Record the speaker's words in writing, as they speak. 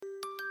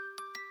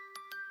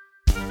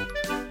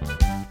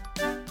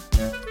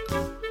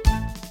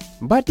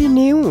บัดดี้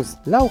นิวส์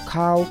เล่า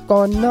ข่าวก่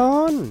อนนอ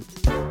น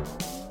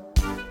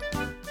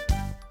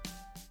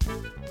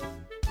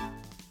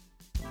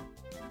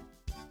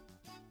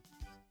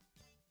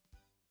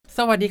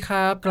สวัสดีค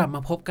รับกลับม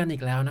าพบกันอี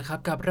กแล้วนะครับ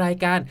กับราย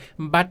การ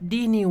บัด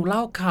ดี้นิวเล่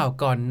าข่าว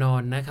ก่อนนอ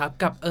นนะครับ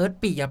กับเอิร์ธ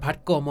ปิยพัฒ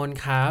น์โกมล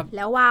ครับแ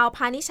ล้ววาวพ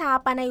านิชา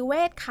ปนัยเว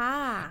ศค่ะ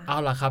เอา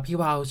ล่ะครับพี่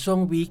วาวช่วง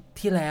วีค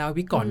ที่แล้ว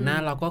วีคก่อนหน้า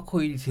เราก็คุ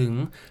ยถึง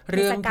เ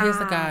รื่องเท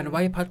ศกาลไห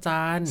ว้พระ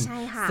จันทร์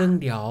ซึ่ง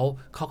เดี๋ยว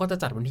เขาก็จะ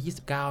จัดวันที่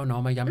29เนา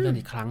ะมาย้ำกัน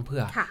อีกครั้งเพื่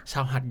อช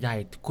าวหัดใหญ่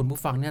คุณผู้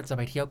ฟังเนี่ยจะไ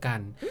ปเที่ยวกัน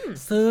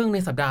ซึ่งใน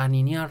สัปดาห์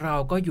นี้เนี่ยเรา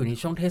ก็อยู่ใน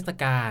ช่วงเทศ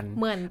กาล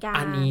เหมือนกัน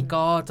อันนี้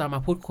ก็จะมา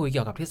พูดคุยเ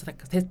กี่ยวกับเ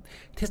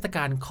ทศก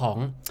าลของ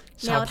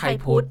ชาวไทย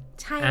พุทธ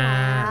ใช่แ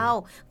ล้ว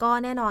ก็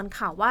แน่นอน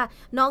ค่ะว่า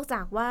นอกจ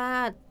ากว่า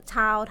ช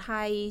าวไท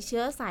ยเ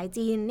ชื้อสาย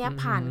จีนเนี่ย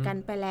ผ่านกัน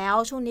ไปแล้ว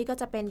ช่วงนี้ก็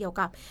จะเป็นเกี่ยว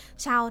กับ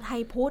ชาวไท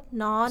ยพุทธ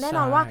เนาะแน่น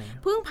อนว่า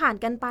เพิ่งผ่าน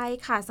กันไป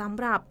ค่ะสำ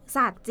หรับศ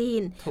าสตร์จี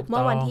นเมื่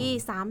อวันที่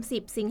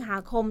30สิงหา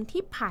คม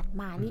ที่ผ่าน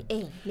มานี่เอ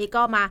งนี่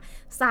ก็มา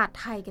ศาสตร์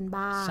ไทยกัน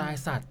บ้างใช่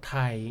ศาสตร์ไท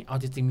ยเอา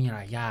จริงๆมีหล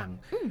ายอย่าง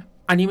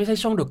อันนี้ไม่ใช่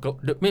ช่วง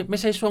ไม่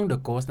ใช่ช่วง The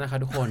Ghost นะคะ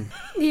ทุกคน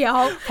เดี๋ยว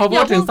พอพู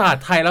ดถึงศาสต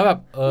ร์ไทยแล้วแบบ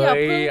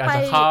อาจจ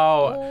ะเข้า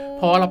เ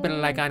พราะว่าเราเป็น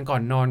รายการก่อ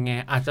นนอนไง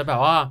อาจจะแบบ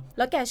ว่าแ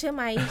ล้วแกเชื่อไ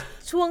หม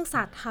ช่วงศ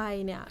าสตร์ไทย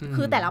เนี่ย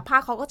คือแต่ละภา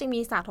คเขาก็จะมี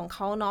ศาสตร์ของเข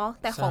าเนาะ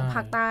แต่ของภ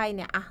าคใต้เ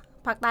นี่ยอะ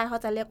ภาคใต้เขา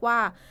จะเรียกว่า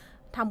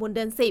ทำบุญเ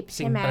ดือน10ใ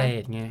ช่ไหม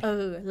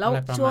แล้ว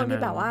ช่วงที่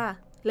แบบว่า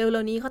เ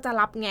ร็วๆนี้เขาจะ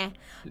รับไง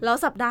แล้ว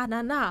สัปดาห์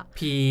นั้นอ่ะ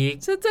พีค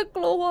ฉันจะก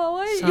ลัวเ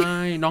ว้ยใช่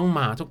น้องหม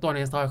าทุกตัวใน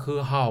ซอยคือ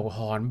เห่าห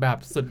อนแบบ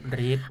สุด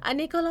ฤทธิ์อัน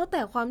นี้ก็แล้วแ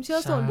ต่ความเชื่อ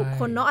ส่วนบุค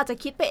คลเนาะอาจจะ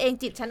คิดไปเอง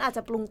จิตฉันอาจจ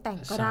ะปรุงแต่ง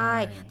ก็ได้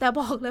แต่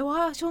บอกเลยว่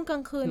าช่วงกลา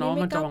งคืนนี่ไ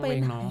ม่กล้าไป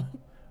ไหน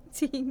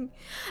จริง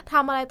ท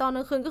ำอะไรตอนก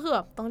ลางคืนก็คือแบ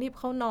บต้องรีบเ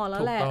ข้านอนแล้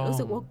วแหละรู้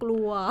สึกว่าก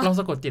ลัวเรา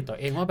สะกดจิตตัว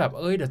เองว่าแบบ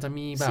เดี๋ยวจะ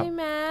มีแบบใช่ไ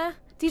หม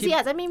จริงๆอ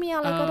าจจะไม่มีอ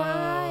ะไรก็ไ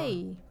ด้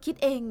คิด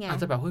เองไงอาจ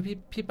จะแบบเฮ้ย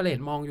พี่ประเลด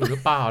มองอยู่หรื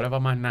อเปล่าอะไรป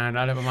ระมาณนั้น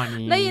อะไรประมาณ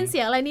นี้ได้ยินเสี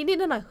ยงอะไรนิดๆ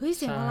หน่อยๆเฮ้ยเ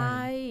สียงอะไร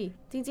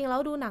จริงๆแล้ว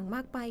ดูหนังม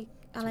ากไป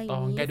อะไรอย่า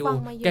งนี้ฟัง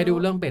มาเยอะแกดู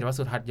เรื่องเป็ดวั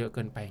สุทัศน์เยอะเ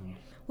กินไปไง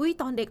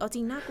ตอนเด็กเอาจ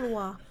ริงน่ากลั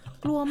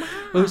วมา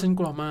กฉัน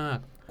กลัวมาก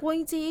กลัว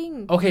จริง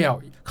โอเค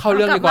เข้าเ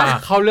รื่องดีก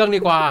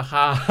ว่า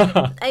ค่ะ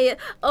ไอ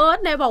เอิร์ธ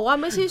ไหนบอกว่า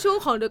ไม่ใช่ช่วง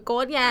ของ The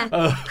Ghost ไง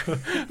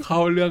เข้า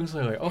เรื่องเฉ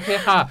ยโอเค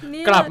ค่ะ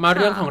กลับมาเ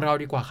รื่องของเรา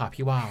ดีกว่าค่ะ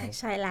พี่วาว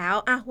ใช่แล้ว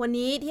วัน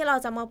นี้ที่เรา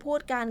จะมาพูด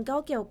กันก็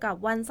เกี่ยวกับ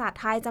วันศาสตร์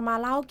ไทยจะมา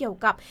เล่าเกี่ยว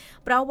กับ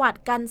ประวัติ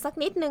กันสัก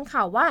นิดนึง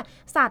ค่ะว่า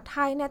ศาสตร์ไท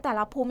ยในแต่ล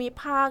ะภูมิ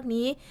ภาค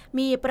นี้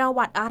มีประ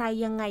วัติอะไร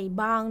ยังไง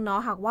บ้างเนาะ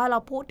หากว่าเรา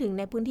พูดถึงใ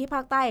นพื้นที่ภ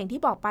าคใต้อย่าง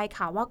ที่บอกไป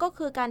ค่ะว่าก็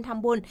คือการท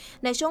ำบุญ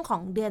ในช่วงขอ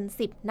งเดือน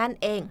10นั่น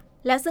เอง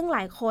และซึ่งหล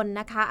ายคน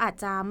นะคะอาจ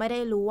จะไม่ได้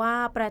รู้ว่า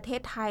ประเท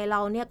ศไทยเร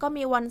าเนี่ยก็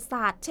มีวันศ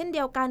าสตร์เช่นเ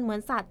ดียวกันเหมือ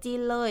นศาสตร์จี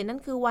นเลยนั่น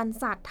คือวัน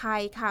ศาสตร์ไท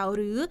ยค่ะห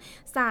รือ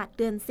ศาสตร์เ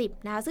ดือน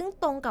10นะซึ่ง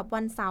ตรงกับ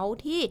วันเสาร์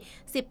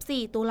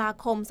ที่14ตุลา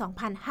คม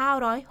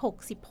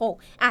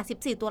2566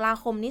 14ตุลา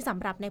คมนี้ส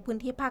ำหรับในพื้น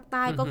ที่ภาคใ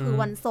ต้ก็คือ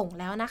วันส่ง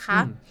แล้วนะคะ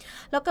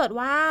แล้วเกิด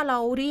ว่าเรา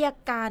เรียก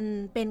กัน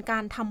เป็นกา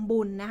รทำ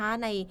บุญนะคะ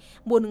ใน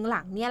บุญห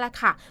ลังเนี่ยแหละ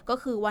ค่ะก็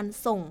คือวัน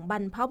ส่งบร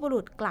รพบุรุ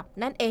ษกลับ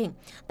นั่นเอง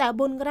แต่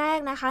บุญแรก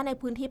นะคะใน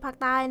พื้นที่ภาค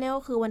ใต้เนี่ย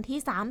ก็คือวันที่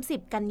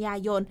30กันยา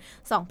ยน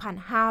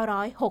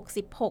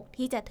2566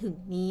ที่จะถึง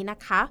นี้นะ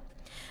คะ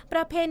ป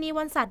ระเพณี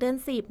วันศาสตร์เดือน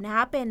10นะค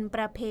ะเป็นป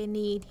ระเพ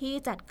ณีที่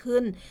จัดขึ้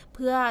นเ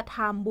พื่อท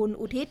ำบุญ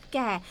อุทิศแ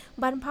ก่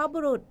บรรพบุ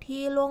รุษ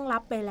ที่ล่วงลั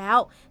บไปแล้ว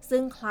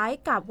ซึ่งคล้าย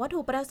กับวัตถุ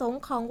ประสง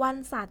ค์ของวัน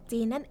ศาสตร์จี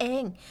นนั่นเอ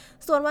ง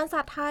ส่วนวันศ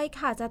าสตร์ไทย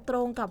ค่ะจะตร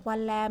งกับวัน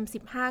แรม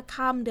15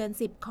ค่ำเดือน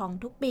10ของ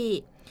ทุกปี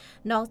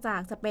นอกจา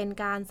กจะเป็น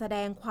การแสด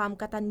งความ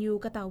กตัญญู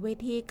กตเว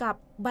ทีกับ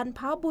บรรพ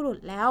บุรุษ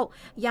แล้ว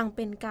ยังเ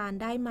ป็นการ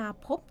ได้มา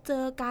พบเจ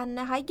อกัน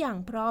นะคะอย่าง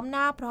พร้อมห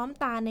น้าพร้อม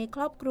ตาในค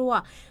รอบครัว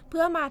เ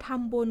พื่อมาท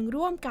ำบุญ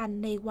ร่วมกัน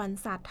ในวัน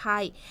ศาสตร์ไท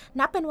ย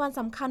นับเป็นวันส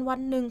ำคัญวั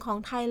นหนึ่งของ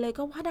ไทยเลย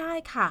ก็ว่าได้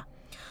ค่ะ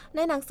ใน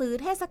หนังสือ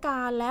เทศกา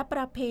ลและป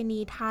ระเพณี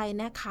ไทย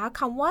นะคะ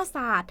คำว่าศ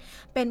าสตร์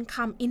เป็นค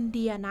ำอินเ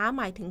ดียนะ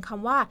หมายถึงค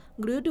ำว่า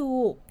ฤดู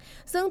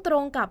ซึ่งตร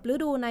งกับฤ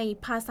ดูใน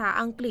ภาษา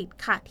อังกฤษ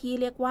ค่ะที่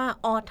เรียกว่า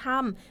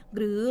autumn ห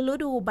รือฤ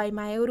ดูใบไ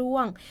ม้ร่ว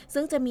ง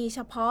ซึ่งจะมีเฉ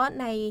พาะ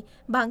ใน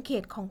บางเข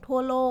ตของทั่ว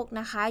โลก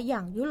นะคะอย่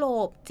างยุโร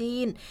ปจี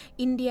น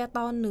อินเดียต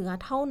อนเหนือ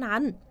เท่านั้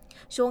น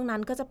ช่วงนั้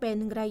นก็จะเป็น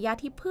ระยะ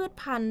ที่พืช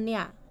พันธุ์เ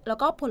นี่ยแล้ว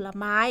ก็ผล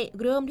ไม้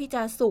เริ่มที่จ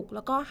ะสุกแ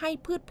ล้วก็ให้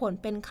พืชผล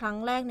เป็นครั้ง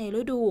แรกใน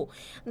ฤดู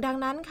ดัง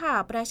นั้นค่ะ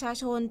ประชา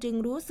ชนจึง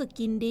รู้สึก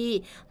ยินดี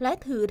และ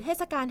ถือเท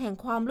ศกาลแห่ง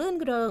ความรื่น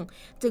เริง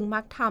จึง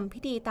มักทำพิ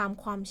ธีตาม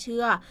ความเ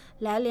ชื่อ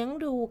และเลี้ยง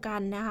ดูกั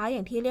นนะคะอย่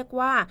างที่เรียก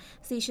ว่า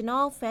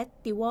seasonal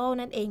festival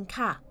นั่นเอง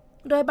ค่ะ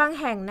โดยบาง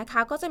แห่งนะค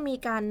ะก็จะมี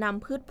การน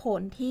ำพืชผ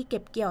ลที่เก็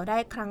บเกี่ยวได้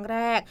ครั้งแร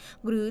ก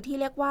หรือที่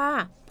เรียกว่า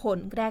ผล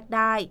แรกไ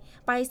ด้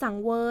ไปสัง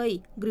เวย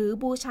หรือ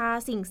บูชา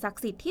สิ่งศัก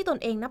ดิ์สิทธิ์ที่ตน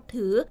เองนับ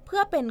ถือเพื่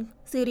อเป็น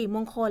สิริม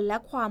งคลและ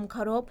ความเค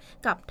ารพ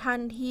กับท่าน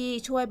ที่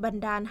ช่วยบัน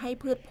ดาลให้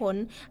พืชผล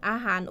อา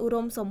หารอุด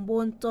มสมบู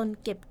รณ์จน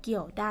เก็บเกี่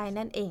ยวได้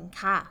นั่นเอง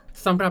ค่ะ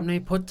สำหรับใน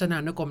พจนา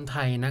นุกรมไท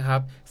ยนะครั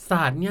บศ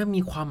าสตร์เนี่ย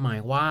มีความหมาย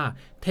ว่า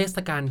เทศ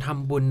กาลท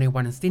ำบุญใน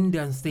วันสิ้นเดื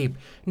อน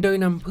10โดย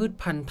นำพืช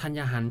พันธุ์ธัญญ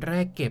าหารแร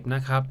กเก็บน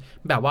ะครับ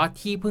แบบว่า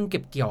ที่เพิ่งเก็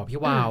บเกี่ยวพี่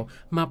วาว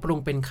มาปรุง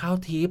เป็นข้าว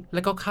ทิพย์แล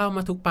ะก็ข้าว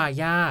มัทุปา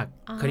ยาต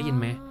เคยได้ยิน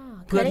ไหม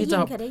พื่อ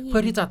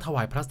ที่จะถว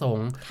ายพระสง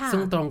ฆ์ซึ่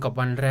งตรงกับ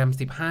วันแรม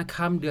15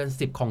ค่ำเดือน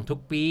10ของทุก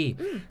ปี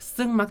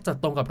ซึ่งมักจะ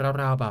ตรงกับ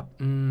ราวๆแบบ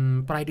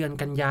ปลายเดือน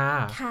กันยา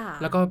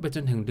แล้วก็ไปจ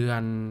นถึงเดือ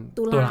น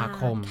ตุลา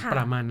คมป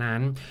ระมาณนั้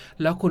น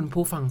แล้วคุณ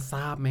ผู้ฟังท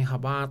ราบไหมครั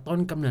บว่าต้น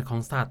กำเนิดขอ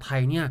งศาสตร์ไท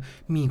ยเนี่ย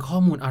มีข้อ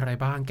มูลอะไร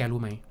บ้างแกรู้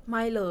ไหมไ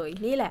ม่เลย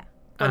นี่แหละ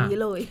วันนี้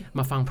เลยม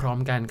าฟังพร้อม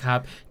กันครับ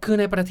คือ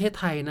ในประเทศ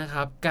ไทยนะค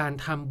รับการ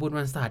ทำบุญ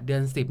วันศาสตร์เดือ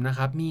น10นะค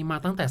รับมีมา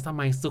ตั้งแต่ส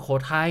มัยสุโข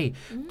ทัย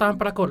ตาม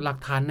ปรากฏหลัก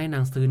ฐานในห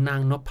นังสือนา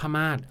งนพม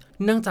าศ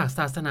เนื่องจากศ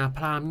าสนาพ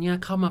ราหมณ์เนี่ย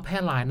เข้ามาแพร่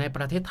หลายในป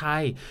ระเทศไท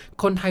ย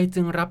คนไทย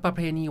จึงรับประเ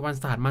พณีวัน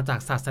ศาสตร์มาจาก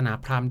ศาสนา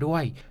พราหมณ์ด้ว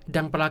ย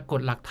ดังปรากฏ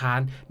หลักฐาน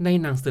ใน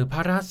หนังสือพร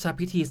ะราช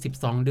พิธี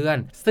12เดือน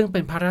ซึ่งเป็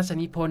นพระราช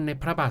นิพนธ์ใน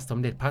พระบาทสม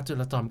เด็จพระจุ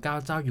ลจอมเกล้า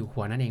เจ้าอยู่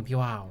หัวนั่นเองพี่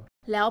วาว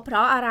แล้วเพร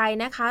าะอะไร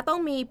นะคะต้อง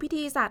มีพิ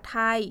ธีศาสตร์ไท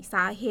ยส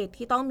าเหตุ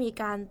ที่ต้องมี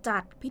การจั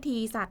ดพิธี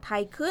ศาสตร์ไท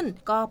ยขึ้น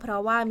ก็เพรา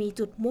ะว่ามี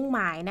จุดมุ่งหม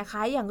ายนะค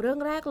ะอย่างเรื่อง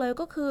แรกเลย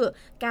ก็คือ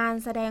การ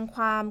แสดงค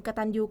วามก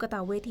ตัญญูกต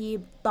เวที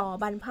ต่อ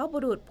บรรพบุ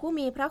รุษผู้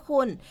มีพระ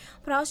คุณ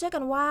เพราะเชื่อกั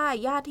นว่า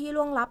ญาติที่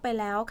ล่วงลับไป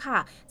แล้วค่ะ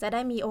จะไ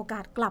ด้มีโอกา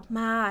สกลับม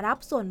ารับ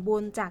ส่วนบุ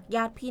ญจากญ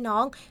าติพี่น้อ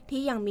ง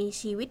ที่ยังมี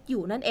ชีวิตอ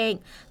ยู่นั่นเอง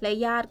และ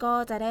ญาติก็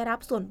จะได้รับ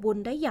ส่วนบุญ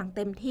ได้อย่างเ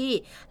ต็มที่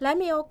และ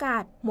มีโอกา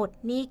สหมด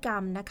หนี้กรร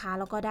มนะคะ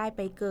แล้วก็ได้ไ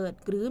ปเกิด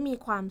หรือมี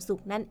ความสุข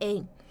นั่นเอง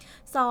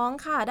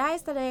 2. ค่ะได้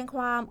แสดงค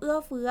วามเอื้อ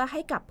เฟื้อให้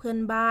กับเพื่อน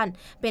บ้าน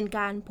เป็นก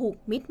ารผูก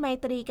มิตรไม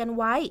ตรีกัน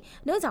ไว้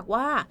เนื่องจาก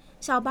ว่า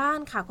ชาวบ้าน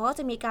ค่ะก็จ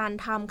ะมีการ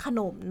ทำข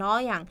นมเนาะ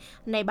อย่าง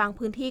ในบาง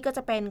พื้นที่ก็จ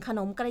ะเป็นขน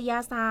มกระยา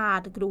ศาสต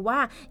ร์หรือว่า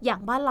อย่า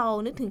งบ้านเรา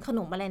นึกถึงขน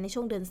มอะไรในช่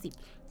วงเดือน10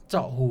เจ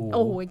าะหูโ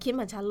อ้ยคิดเห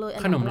มือนฉันเลย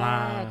ขนมลา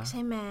ใ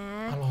ช่ไหม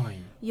อร่อย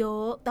เยอ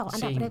ะแต่อัน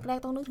ดับแรก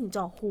ๆต้องนึกถึงเจ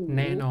าะหู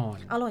แน่นอน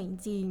อร่อยจ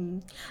ริง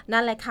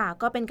นั่นแหละค่ะ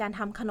ก็เป็นการท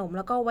ำขนมแ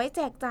ล้วก็ไว้แ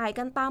จกจ่าย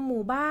กันตามห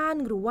มู่บ้าน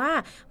หรือว่า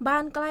บ้า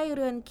นใกล้เ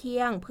รือนเคี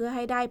ยงเพื่อใ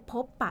ห้ได้พ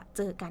บปะเ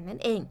จอกันนั่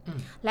นเอง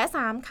และ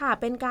 3. ค่ะ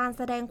เป็นการแ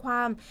สดงคว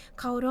าม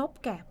เคารพ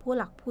แก่ผู้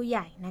หลักผู้ให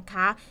ญ่นะค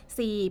ะ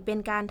 4. เป็น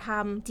การท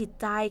ำจิต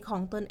ใจขอ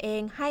งตนเอ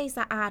งให้ส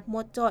ะอาดหม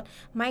ดจด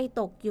ไม่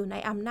ตกอยู่ใน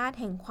อำนาจ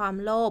แห่งความ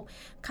โลภ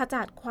ข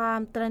จัดความ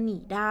ตระห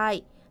นี่ได้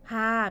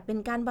5. เป็น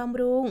การบ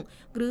ำรุง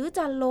หรือ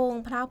จันลง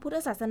พระพุทธ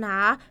ศาสนา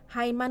ใ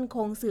ห้มั่นค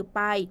งสืบไ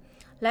ป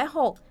และ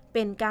 6. เ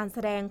ป็นการแส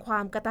ดงควา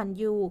มกตัญ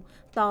ญู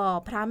ต่อ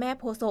พระแม่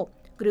โพธิ์ศพ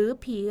หรือ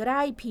ผีไ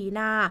ร่ผี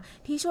นา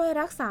ที่ช่วย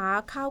รักษา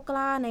ข้าวก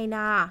ล้าในน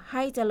าใ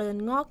ห้เจริญ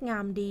งอกงา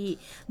มดี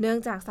เนื่อง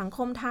จากสังค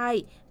มไทย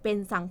เป็น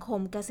สังคม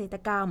เกษตร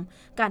กรรม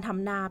การท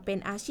ำนาเป็น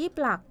อาชีพ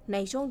หลักใน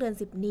ช่วงเดือน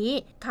10นี้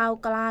ข้าว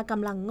กล้าก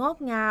ำลังงอก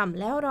งาม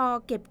แล้วรอ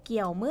เก็บเ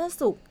กี่ยวเมื่อ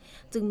สุก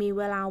จึงมีเ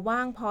วลาว่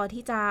างพอ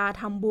ที่จะ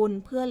ทำบุญ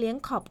เพื่อเลี้ยง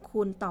ขอบ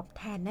คุณตอบแ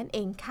ทนนั่นเอ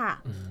งค่ะ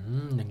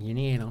อย่างนี้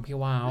นี่น้องพี่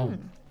วาว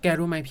แก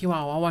รู้ไหมพี่วา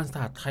วว่าวันศ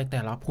าสตร์ไทยแต่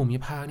ละภูมิ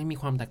ภาคนี่มี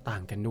ความแตกต่า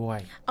งกันด้วย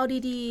เอา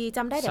ดีๆจ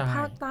ำได้แต่ภ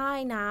าคใต้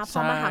นะพอ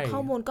มาหาข้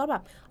อมูลก็แบ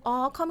บอ๋อ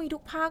เขามีทุ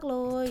กภาคเล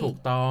ยถูก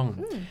ต้อง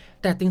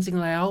แต่จริง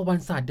ๆแล้ววัน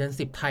ศาสตร์เดือน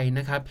10ไทยน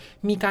ะครับ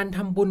มีการท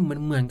ำบุญเ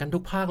หมือนกันทุ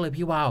กภาคเลย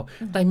พี่วาว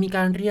แต่มีก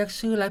ารเรียก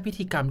ชื่อและพิ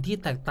ธีกรรมที่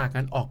แตกต่าง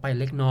กันออกไป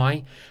เล็กน้อย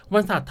วั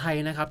นศาสตร์ไทย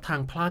นะครับทา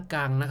งภาคกล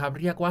างนะครับ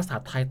เรียกว่าศาส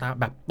ตร์ไทยตาม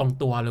แบบตรง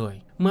ตัวเลย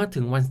เมื่อ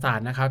ถึงวันศาสต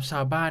ร์นะครับชา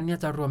วบ้านเนี่ย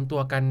จะรวมตั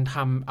วกันท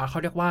ำเขา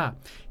เรียกว่า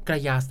กร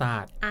ะยาศา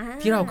สตร์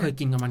ที่เราเคย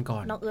กินกันมันก่อ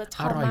น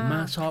อร่อยม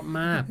ากชอบ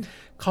มาก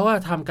เขา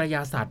ทำกระย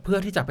าศาสตร์เพื่อ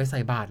ที่จะไปใส่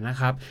บาตรนะ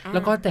ครับแล้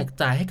วก็แจก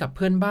จ่ายให้กับเ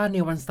พื่อนบ้านใน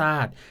วันศา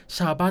สตร์ช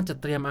าวบ้านจะ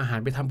เตรียมอาหาร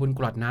ไปทำบุญก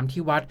รวดน้ำ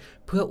ที่วัด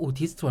เพื่ออุ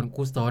ทิศส่วน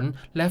กุศล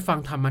และฟัง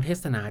ธรรมเท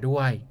ศนาด้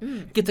วย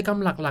กิจกรรม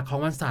หลักๆของ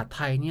วันศาสตร์ไ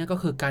ทยเนี่ยก็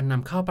คือการน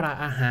ำข้าวปลา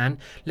อาหาร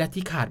และ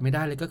ที่ขาดไม่ไ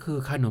ด้เลยก็คือ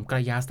ขนมกร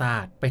ะยาศา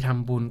สตร์ไปท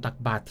ำบุญตัก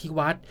บาตรที่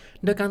วัด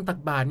โดยการตัก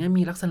บาตรเนี่ย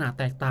มีลักษณะ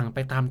แตกต่างไป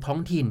ตามท้อง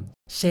ถิ่น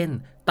เช่น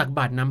ตักบ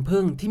าตรน้ำ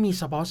ผึ้งที่มีเ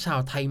ฉพาะชาว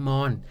ไทยม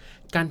อญ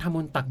การทำ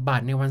บุญตักบา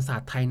ตรในวันศาส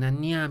ตร์ไทยนั้น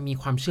เนี่ยมี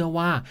ความเชื่อ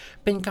ว่า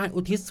เป็นการ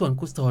อุทิศส่วน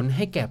กุศลใ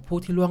ห้แก่ผู้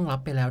ที่ล่วงลับ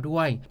ไปแล้วด้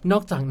วยนอ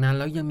กจากนั้น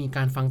แล้วยังมีก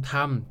ารฟังธร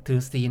รมถื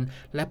อศีล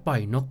และปล่อ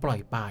ยนกปล่อย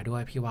ปลาด้ว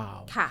ยพี่วาว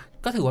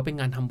ก็ถือว่าเป็น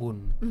การทำบุญ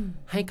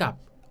ให้กับ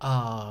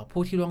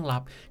ผู้ที่ล่วงลั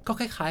บก็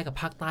คล้ายๆกับ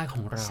ภาคใต้ขอ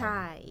งเราใ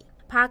ช่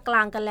ภาคกล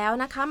างกันแล้ว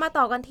นะคะมา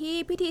ต่อกันที่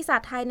พิธีศาส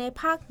ตร์ไทยใน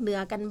ภาคเหนือ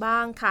กันบ้า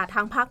งค่ะท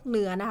างภาคเห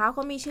นือนะคะเข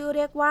ามีชื่อเ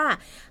รียกว่า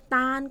ต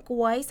าล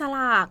ก๋วยสล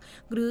าก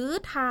หรือ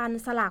ทาน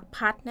สลาก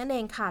พัดนั่นเอ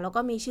งค่ะแล้วก็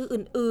มีชื่อ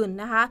อื่น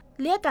ๆนะคะ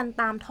เรียกกัน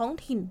ตามท้อง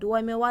ถิ่นด้วย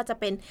ไม่ว่าจะ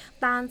เป็น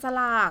ตาลส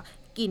ลาก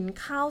กิน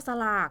ข้าวส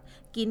ลาก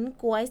กิน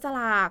ก๋วยสล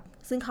าก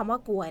ซึ่งคำว่า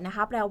ก๋วยนะค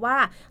ะแปลว่า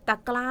ตะ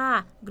กร้า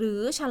หรื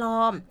อฉล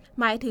อม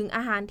หมายถึงอ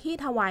าหารที่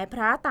ถวายพ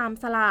ระตาม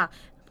สลาก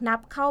นั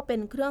บเข้าเป็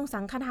นเครื่อง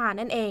สังฆทาน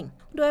นั่นเอง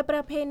โดยปร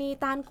ะเพณี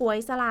ตาลก๋วย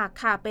สลาก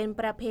ค่ะเป็น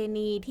ประเพ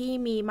ณีที่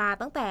มีมา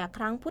ตั้งแต่ค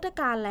รั้งพุทธ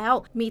กาลแล้ว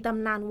มีต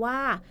ำนานว่า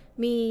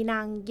มีนา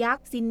งยัก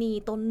ษินี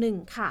ตนหนึ่ง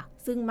ค่ะ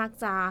ซึ่งมัก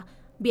จะ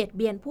เบียดเ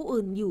บียนผู้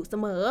อื่นอยู่เส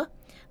มอ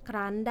ค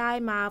รั้นได้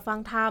มาฟัง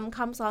ธรรมค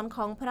ำสอนข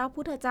องพระ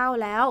พุทธเจ้า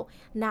แล้ว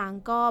นาง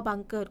ก็บัง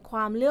เกิดคว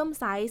ามเลื่อม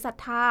ใสศรัท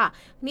ธา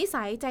นิ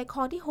สัยใจค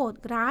อที่โหด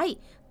ร้าย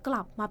ก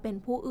ลับมาเป็น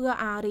ผู้เอื้อ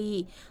อารี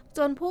จ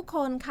นผู้ค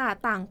นค่ะ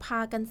ต่างพา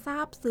กันซา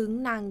บซึ้ง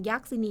นางยั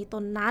กษินีต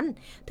นนั้น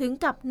ถึง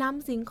กับน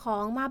ำสิ่งขอ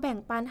งมาแบ่ง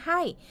ปันใ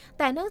ห้แ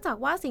ต่เนื่องจาก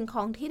ว่าสิ่งข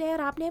องที่ได้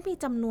รับเนี่ยมี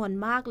จำนวน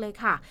มากเลย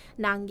ค่ะ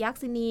นางยัก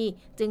ษินี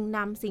จึงน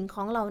ำสิ่งข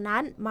องเหล่านั้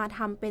นมาท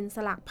ำเป็นส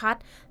ลากพัด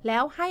แล้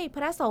วให้พ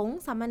ระสงฆ์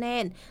สามเณ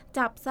ร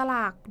จับสล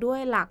ากด้วย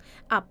หลัก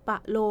อัปป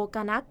โลก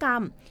นกรร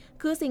ม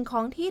คือสิ่งข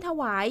องที่ถ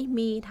วาย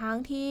มีทั้ง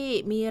ที่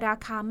มีรา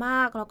คาม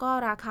ากแล้วก็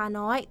ราคา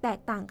น้อยแตก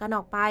ต่างกันอ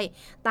อกไป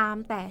ตาม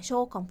แต่โช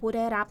คของผู้ไ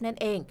ด้รับนั่น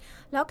เอง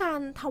แล้วกา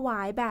รถวา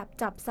ยแบบ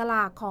จับสล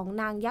ากของ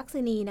นางยัก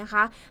ษินีนะค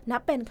ะนั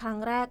บเป็นครั้ง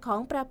แรกของ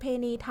ประเพ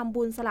ณีทำ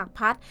บุญสลาก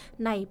พัด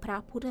ในพระ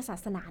พุทธศา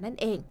สนานั่น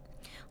เอง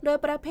โดย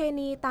ประเพ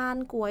ณีตาล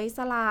ก๋วยส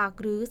ลาก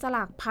หรือสล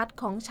ากพัด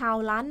ของชาว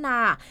ล้านนา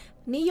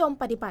นิยม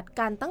ปฏิบัติ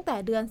กันตั้งแต่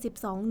เดือน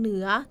12เหนื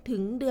อถึ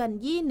งเดือน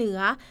ยี่เหนือ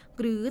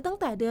หรือตั้ง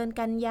แต่เดือน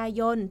กันยา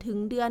ยนถึง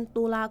เดือน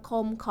ตุลาค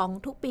มของ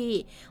ทุกปี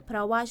เพร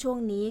าะว่าช่วง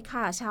นี้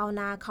ค่ะชาว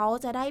นาเขา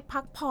จะได้พั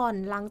กผ่อน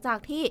หลังจาก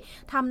ที่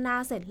ทำนา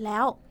เสร็จแล้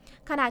ว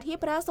ขณะที่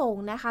พระสง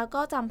ฆ์นะคะ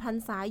ก็จำพรร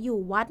ษาอยู่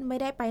วัดไม่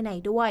ได้ไปไหน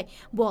ด้วย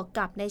บวก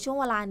กับในช่วง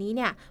เวลานี้เ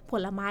นี่ยผ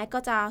ลไม้ก็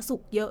จะสุ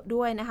กเยอะ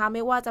ด้วยนะคะไ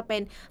ม่ว่าจะเป็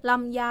นล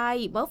ำไย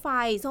มะไฟ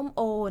ส้มโ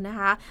อนะ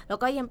คะแล้ว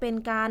ก็ยังเป็น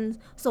การ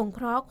สงเค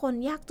ราะห์คน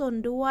ยากจน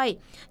ด้วย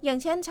อย่าง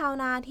เช่นชาว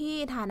นาที่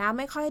ฐานะไ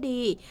ม่ค่อย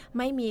ดีไ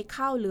ม่มี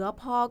ข้าวเหลือ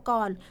พอ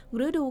ก่อน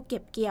ฤดูเก็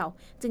บเกี่ยว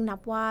จึงนับ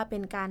ว่าเป็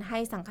นการให้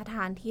สังฆท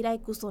านที่ได้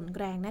กุศล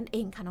แรงนั่นเอ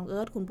งค่ะน้องเอิ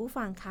ร์ธคุณผู้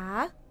ฟังคะ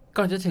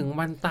ก่อนจะถึง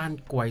วันตาล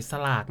ก๋วยส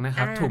ลากนะค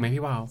รับถูกไหม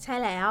พี่วาวใช่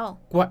แล้ว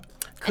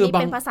คือบา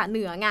งเป็นภาษาเห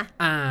นือไง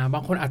บา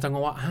งคนอาจจะง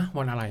งว่าฮะ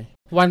วันอะไร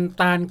วัน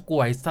ตาลก๋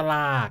วยสล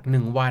าก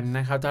1วันน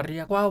ะครับจะเรี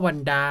ยกว่าวัน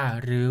ดา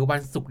หรือวั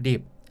นศุกร์ดิ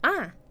บ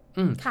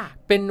ค่ะ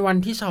เป็นวัน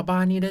ที่ชาวบ้า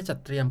นนี่ได้จัด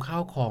เตรียมข้า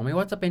วของไม่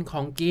ว่าจะเป็นข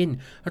องกิน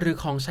หรือ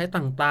ของใช้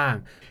ต่าง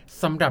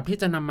ๆสำหรับที่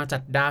จะนำมาจั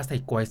ดดาใส่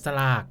ก๋วยส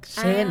ลากเ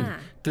ช่น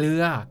เกลื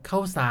อข้า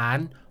วสาร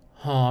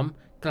หอม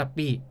กะ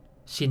ปิ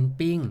ชิ้น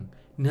ปิ้ง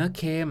เนื้อเ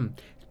ค็ม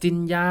จิ้น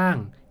ย่าง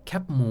แค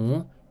บหมู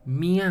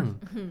เมี่ยง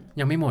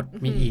ยังไม่หมด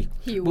มีอีก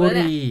บุห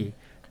รี่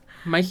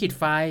ไม้ขีด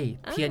ไฟ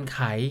เทียนไข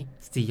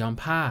สีย้อม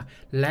ผ้า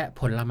และ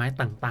ผลไม้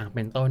ต่างๆเ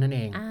ป็นต้นนั่นเ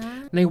อง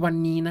ในวัน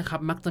นี้นะครับ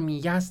มักจะมี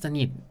ญาติส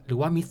นิทหรือ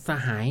ว่ามิตรส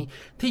หาย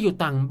ที่อยู่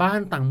ต่างบ้าน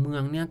ต่างเมือ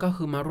งเนี่ยก็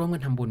คือมาร่วมกั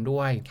นทำบุญ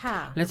ด้วย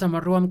และจะมา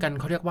ร่วมกัน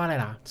เขาเรียกว่าอะไร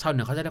ล่ะชาวเห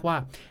นือเขาจะเรียกว่า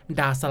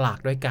ดาสลาก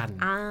ด้วยกัน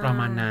ประ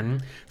มาณนั้น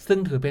ซึ่ง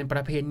ถือเป็นปร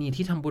ะเพณี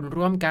ที่ทำบุญ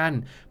ร่วมกัน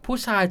ผู้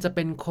ชายจะเ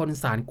ป็นคน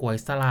สานก๋วย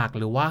สลาก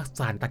หรือว่าส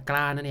านตะก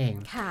ร้านั่นเอง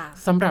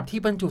สำหรับที่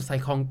บรรจุใส่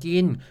ของกิ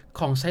น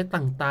ของใช้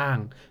ต่าง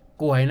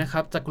ๆก๋วยนะค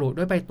รับจะกลุ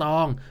ด้วยใบต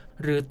อง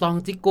หรือตอง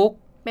จิกุ๊ก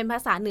เป็นภา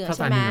ษาเหนือใ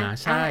ช่ไหม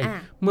ใช่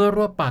เมื่อร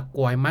วบปาก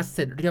ก๋วยมัดเส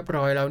ร็จเรียบ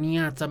ร้อยแล้วเนี่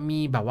ยจะมี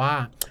แบบว่า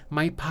ไ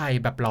ม้ไผ่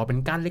แบบหล่อเป็น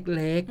ก้าน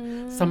เล็ก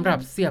ๆสำหรับ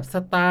เสียบส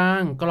ตา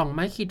งค์กล่องไ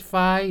ม้ขีดไฟ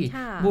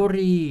บุห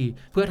รี่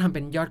เพื่อทำเ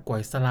ป็นยอดก๋ว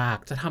ยสลาก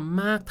จะทำ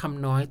มากท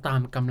ำน้อยตา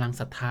มกำลัง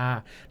ศรัทธา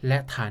และ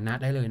ฐานะ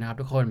ได้เลยนะครับ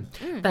ทุกคน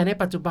แต่ใน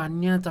ปัจจุบัน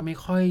เนี่ยจะไม่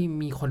ค่อย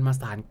มีคนมา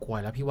สานก๋วย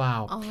แล้วพี่วา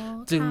ว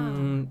จึง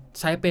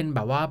ใช้เป็นแบ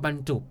บว่าบรร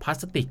จุพลา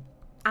สติก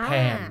แท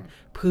น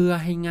เพื่อ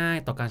ให้ง่าย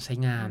ต่อการใช้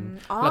งาน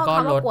แล้วก็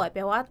ลดก๋วยแป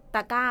ลว่าต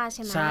ะกร้าใ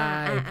ช่ไหมใช่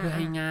เพื่อใ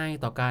ห้ง่าย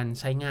ต่อการ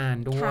ใช้งาน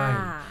ด้วย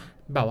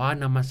แบบว่า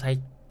นำมาใช้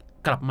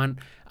กลับ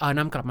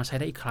มาใช้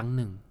ได้อีกครั้งห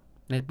นึ่ง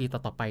ในปีต่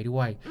อๆไปด้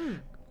วย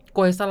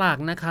ก๋วยสลาก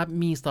นะครับ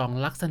มี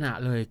2ลักษณะ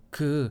เลย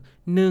คือ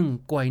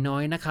1ก๋วยน้อ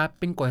ยนะครับ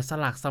เป็นก๋วยส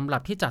ลากสำหรั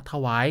บที่จัดถ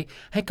วาย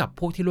ให้กับ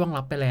ผู้ที่ล่วง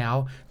ลับไปแล้ว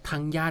ทั้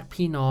งญาติ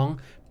พี่น้อง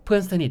เพื่อ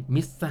นสนิท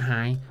มิตรสหา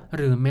ยห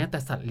รือแม้แต่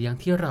สัตว์เลี้ยง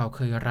ที่เราเค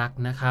ยรัก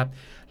นะครับ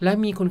และ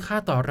มีคุณค่า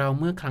ต่อเรา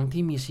เมื่อครั้ง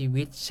ที่มีชี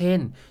วิตเช่น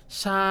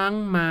ช้าง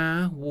ม้า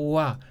วัว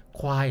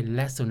ควายแล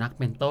ะสุนัข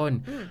เป็นต้น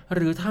ห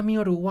รือถ้าไม่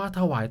รู้ว่า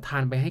ถวายทา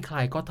นไปให้ใคร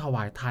ก็ถว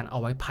ายทานเอา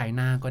ไว้ภายห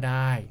น้าก็ไ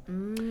ด้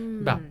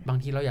แบบบาง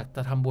ทีเราอยากจ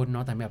ะทำบุญเน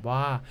าะแต่แบบว่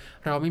า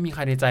เราไม่มีใค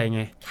รในใจไ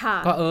ง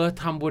ก็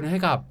ทำบุญให้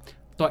กับ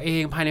ตัวเอ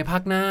งภายในภา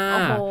คหน้า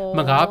เห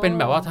มือนกับว่าเป็น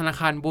แบบว่าธนา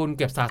คารบุญ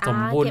เก็บสะสม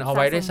บุญเอาไ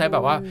ว้ได้ใช้แบ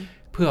บว่า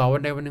เผื่อวั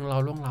นใดวันหนึ่งเรา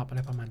ล่วงลับอะไ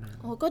รประมาณนั้น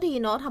ก็ดี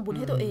เนาะทำบุญใ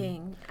ห้ตัวเอง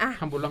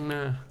ทำบุญล่วงหน้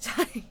าใ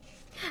ช่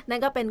นั่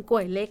นก็เป็นก๋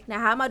วยเล็กนะ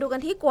คะมาดูกั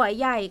นที่ก๋วย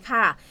ใหญ่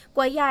ค่ะ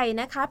ก๋วยใหญ่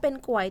นะคะเป็น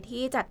ก๋วย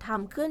ที่จัดท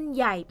ำขึ้น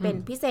ใหญ่เป็น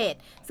พิเศษ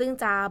ซึ่ง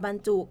จะบรร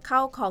จุเข้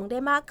าของได้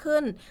มากขึ้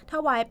นถ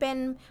วายเป็น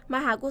ม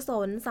หากุศ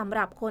ลสำห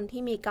รับคน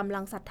ที่มีกำลั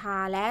งศรัทธา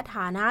และฐ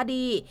านะ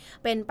ดี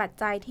เป็นปัจ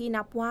จัยที่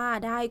นับว่า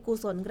ได้กุ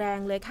ศลแรง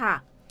เลยค่ะ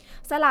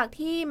สลาก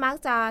ที่มัก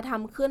จะท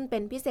ำขึ้นเป็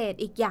นพิเศษ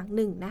อีกอย่างห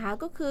นึ่งนะคะ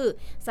ก็คือ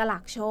สลา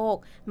กโชค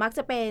มักจ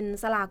ะเป็น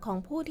สลากของ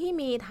ผู้ที่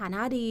มีฐาน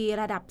ะดี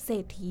ระดับเศร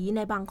ษฐีใน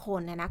บางค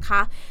นนะค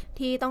ะ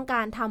ที่ต้องก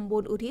ารทำบุ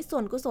ญอุทิศส่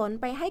วนกุศล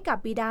ไปให้กับ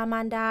บิดามา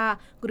รดา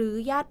หรือ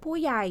ญาติผู้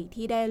ใหญ่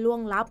ที่ได้ล่ว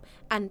งลับ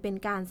อันเป็น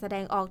การแสด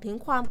งออกถึง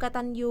ความก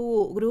ตัญญู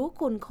รู้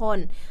คุณคน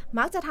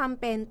มักจะทำ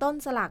เป็นต้น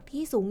สลาก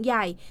ที่สูงให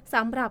ญ่ส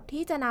ำหรับ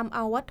ที่จะนำเอ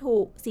าวัตถุ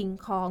สิ่ง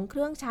ของเค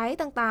รื่องใช้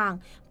ต่าง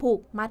ๆผูก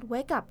มัดไว้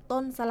กับต้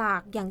นสลา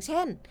กอย่างเ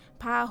ช่น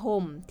ผ้า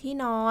ห่มที่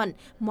นอน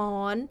หมอ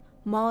น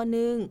หม้อ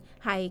นึ่ง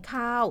ไห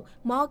ข้าว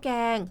หม้อแก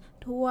ง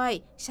ถ้วย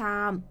ชา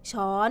ม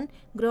ช้อน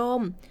กร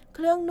มเค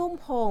รื่องนุ่ม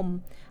ห่ม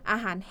อา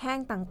หารแห้ง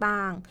ต่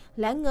างๆ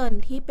และเงิน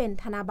ที่เป็น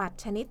ธนบัตร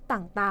ชนิด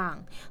ต่าง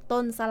ๆ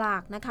ต้นสลา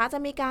กนะคะจะ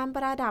มีการป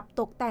ระดับ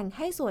ตกแต่งใ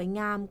ห้สวย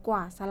งามกว่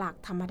าสลาก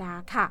ธรรมดา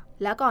ค่ะ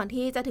แล้วก่อน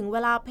ที่จะถึงเว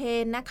ลาเพ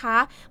ลนะคะ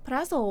พร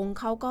ะสงฆ์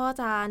เขาก็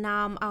จะน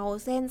ำเอา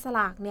เส้นสล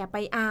ากเนี่ยไป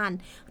อ่าน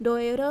โด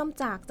ยเริ่ม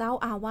จากเจ้า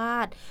อาวา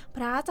สพ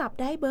ระจับ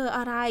ได้เบอร์อ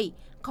ะไร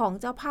ของ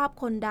เจ้าภาพ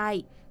คนใด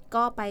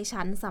ก็ไป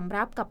ฉันสำ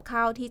รับกับข้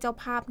าวที่เจ้า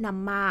ภาพน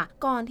ำมา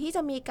ก่อนที่จ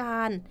ะมีกา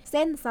รเ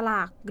ส้นสล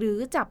ากหรือ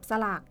จับส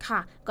ลากค่ะ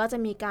ก็จะ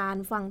มีการ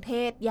ฟังเท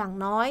ศอย่าง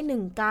น้อย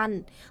1กัน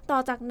ต่อ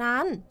จาก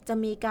นั้นจะ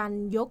มีการ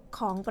ยก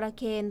ของประ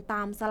เคนต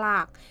ามสลา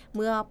กเ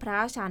มื่อพระ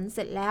ฉันเส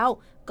ร็จแล้ว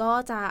ก็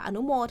จะอ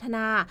นุโมทน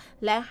า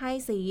และให้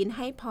ศีลใ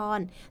ห้พร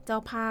เจ้า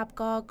ภาพ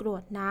ก็กรว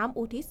ดน้ำ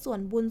อุทิศส่ว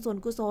นบุญส่วน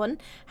กุศล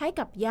ให้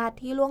กับญาติ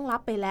ที่ล่วงลั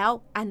บไปแล้ว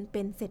อันเ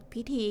ป็นเสร็จ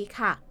พิธี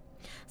ค่ะ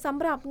สำ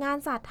หรับงาน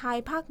ศาสตร์ไทย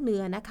ภาคเหนื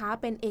อนะคะ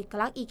เป็นเอก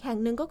ลักษณ์อีกแห่ง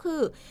หนึ่งก็คื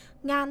อ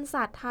งานศ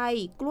าสตร์ไทย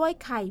กล้วย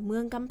ไข่เมื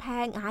องกำแพ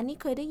งนี่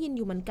เคยได้ยินอ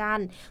ยู่เหมือนกัน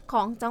ข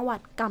องจังหวัด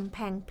กำแพ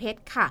งเพช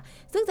รค่ะ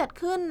ซึ่งจัด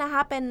ขึ้นนะค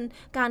ะเป็น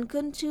การ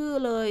ขึ้นชื่อ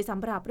เลยส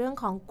ำหรับเรื่อง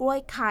ของกล้วย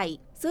ไข่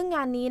ซึ่งง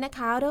านนี้นะค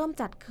ะเริ่ม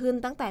จัดขึ้น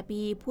ตั้งแต่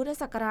ปีพุทธ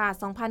ศักราช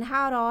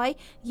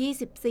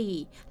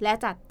 2524 และ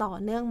จัดต่อ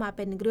เนื่องมาเ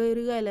ป็นเ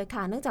รื่อยๆเลย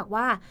ค่ะเนื่องจาก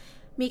ว่า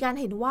มีการ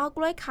เห็นว่าก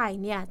ล้วยไข่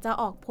เนี่ยจะ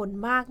ออกผล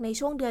มากใน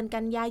ช่วงเดือน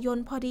กันยายน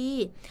พอดี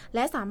แล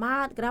ะสามา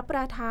รถรับป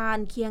ระทาน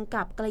เคียง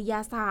กับกระยา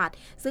ศาสตร์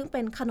ซึ่งเ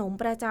ป็นขนม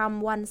ประจ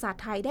ำวันศาสต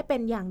ร์ไทยได้เป็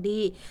นอย่าง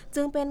ดี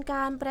จึงเป็นก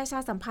ารประชา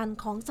สัมพันธ์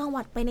ของจังห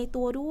วัดไปใน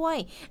ตัวด้วย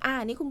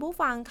นี่คุณผู้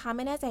ฟังคะไ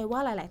ม่แน่ใจว่า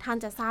หลายๆท่าน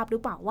จะทราบหรื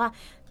อเปล่าว่า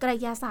กระ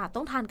ยาศาสตร์ต้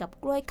องทานกับ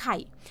กล้วยไข่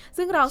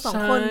ซึ่งเราสอง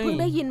คนเพิ่ง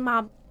ได้ยินมา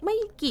ไม่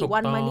กี่วั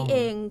นมานี้เอ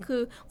งคื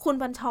อคุณ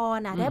บัญชร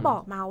ได้บอ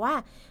กมาว่า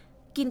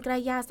กินกระ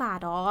ยาศาสต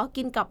ร์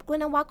กินกับกล้วย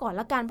น้ำว้าก่อน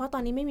ละกันเพราะตอ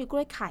นนี้ไม่มีกล้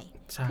วยไข่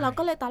เรา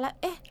ก็เลยตอนแรก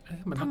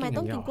ทำไม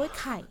ต้องกินกล้วย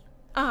ไข่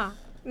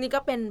นี่ก็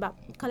เป็นแบบ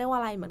เขาเรียกว่า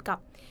อะไรเหมือนกับ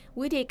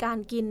วิธีการ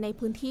กินใน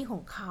พื้นที่ขอ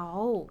งเขา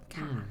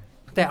ค่ะ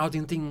แต่เอาจ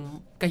ริง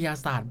ๆกระยา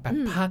ศาสตร์แบบ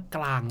ภาคก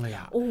ลางเลย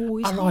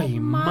อร่อย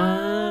มา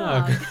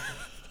ก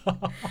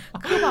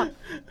คือแบบ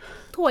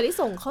ถั่วลิ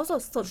สงเขา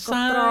สดก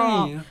รอ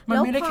บมัน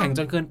ไม่ได้แข็งจ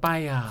นเกินไป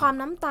ความ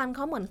น้ำตาลเข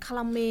าเหมือนคาร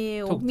าเม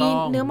ลมี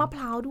เนื้อมะพ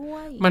ร้าวด้ว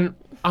ยมัน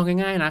เอา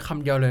ง่ายๆนะค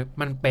ำเดียวเลย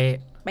มันเป๊ะ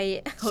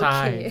ใ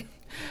ช่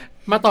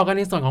มาต่อกันใ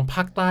นส่วนของภ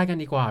าคใต้กัน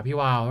ดีกว่าพี่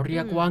วาวเรี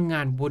ยกว่าง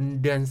านบุญ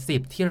เดือน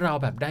10ที่เรา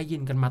แบบได้ยิ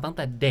นกันมาตั้งแ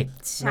ต่เด็ก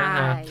นะ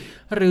ฮะ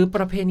หรือป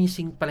ระเพณี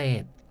ชิงเปร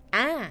ต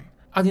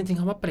เอาจริงๆ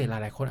คำว่าเปรตหล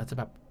ายๆคนอาจจะ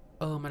แบบ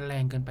มันแร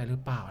งเกินไปหรื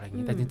อเปล่าอะไรอย่าง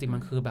นี้แต่จริงๆมั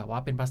นคือแบบว่า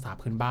เป็นภาษา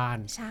พื้นบ้าน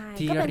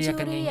ที่เรียก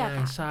กันง่าย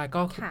ๆใช่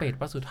ก็คือเปรต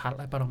ประสุทัศน์อะ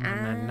ไรประมาณ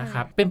นั้นนะค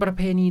รับเป็นประเ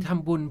พณีท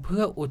ำบุญเพื่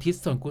ออุทิศ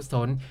ส่วนกุศ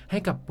ลให้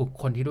กับบุค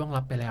คลที่ล่วง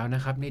ลับไปแล้วน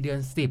ะครับในเดือน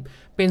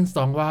10เป็น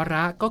2วาร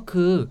ะก็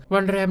คือวั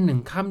นแรม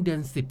1ค่ำเดือ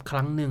น10ค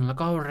รั้งหนึ่งแล้ว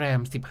ก็แรม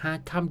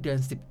15ค่ำเดือน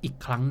10อีก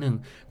ครั้งหนึ่ง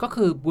ก็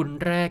คือบุญ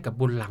แรกกับ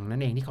บุญหลังนั่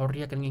นเองที่เขาเ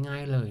รียกกันง่า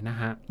ยๆเลยนะ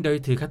ฮะโดย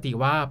ถือคติ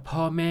ว่าพ่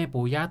อแม่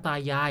ปู่ย่าตา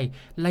ยาย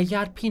และญ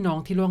าติพี่น้อง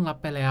ที่ล่วงลับ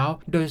ไปแล้ว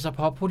โดยเฉพ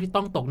าะผู้ที่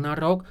ต้องตกน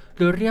รกห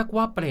รือเรียก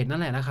ว่าเปรตนั่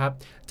นแหละนะครับ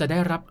จะได้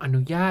รับอ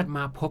นุญาตม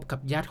าพบกับ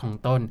ญาติของ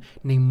ตน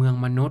ในเมือง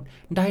มนุษย์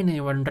ได้ใน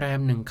วันแรม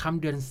1ค่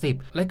ำเดือน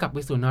10และกลับไป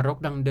สู่นรก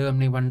ดังเดิม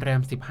ในวันแร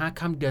ม15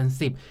ค่ำเดือน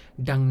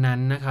10ดังนั้น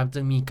นะครับจึ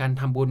งมีการ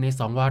ทำบุญใน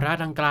2วาระ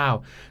ดังกล่าว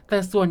แต่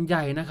ส่วนให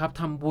ญ่นะครับ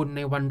ทำบุญใ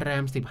นวันแร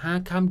ม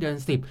15ค่ำเดือน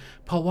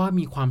10เพราะว่า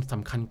มีความส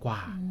ำคัญกว่า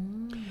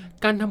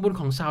การทำบุญ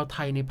ของชาวไท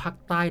ยในภาค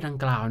ใต้ดัง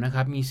กล่าวนะค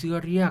รับมีชื่อ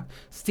เรียก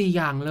4อ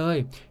ย่างเลย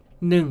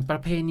 1. ปร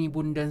ะเพณี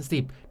บุญเดือน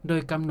10โด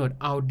ยกำหนด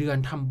เอาเดือน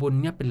ทำบุญ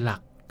เนี่ยเป็นหลั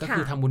กก็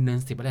คือทำบุญเดือ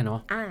น10อะไรเนา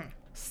ะ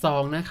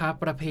2นะครับ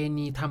ประเพ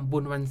ณีทำบุ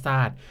ญวันศ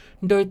าสตร์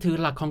โดยถือ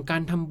หลักของกา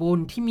รทำบุญ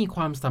ที่มีค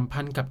วามสัม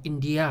พันธ์กับอิน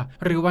เดีย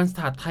หรือวันศ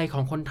าสตร์ไทยข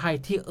องคนไทย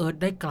ที่เอิร์ธ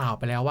ได้กล่าวไ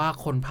ปแล้วว่า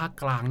คนภาค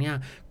กลางเนี่ย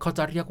เขาจ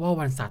ะเรียกว่า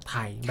วันศาสตร์ไท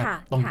ยแบบ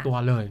ตรงตัว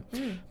เลย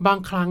บาง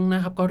ครั้งน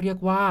ะครับก็เรียก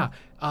ว่า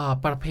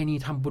ประเพณี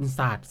ทำบุญศ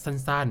าสตร์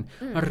สั้น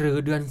ๆหรือ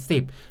เดือน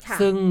10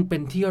ซึ่งเป็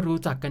นที่รู้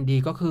จักกันดี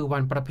ก็คือวั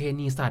นประเพ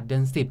ณีศาสตร์เดื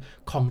อน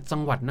10ของจั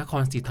งหวัดนค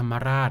รศรีธรรม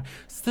ราช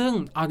ซึ่ง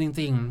เอาจ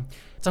ริง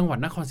ๆจังหวัด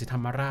นครศรีธร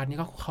รมราชนี่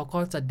เขาก็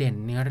จะเด่น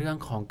ในเรื่อง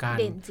ของการ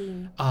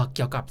เ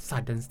กี่ยวกับศาส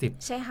ตร์เดือน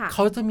10ใช่ค่ะเข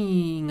าจะมี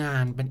งา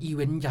นเป็นอีเว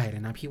นต์ใหญ่เล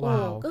ยนะพี่วา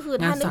วก็คือ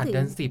งานศาสตร์เดื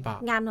อน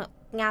10ง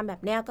านแบ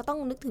บเนี้ยก็ต้อง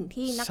นึกถึง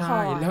ที่นครใ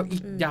ช่แล้วอี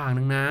กอย่าง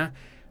นึงนะ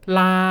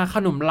ข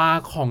นมลา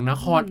ของน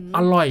ครอ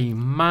ร่อย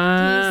มา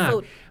ก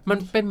มัน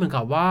เป็นเหมือน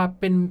กับว่า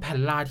เป็นแผ่น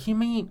ลาที่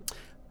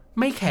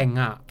ไม่แข็ง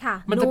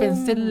มันจะเป็น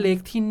เส้นเล็ก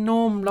ที่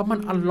นุ่มแล้วมัน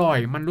อร่อย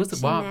มันรู้สึก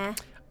ว่า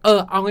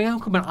เอาง่าย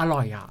ๆคือมันอร่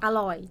อยอ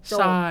ร่อย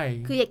ใช่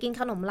คืออยากกิน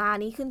ขนมลา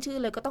นี้ขึ้นชื่อ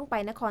เลยก็ต้องไป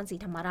นครศรี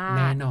ธรรมราช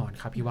แน่นอน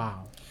ครับพี่วาว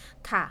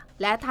ค่ะ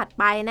และถัด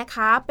ไปนะค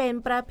ะเป็น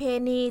ประเพ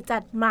ณีจั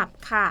ดหมับ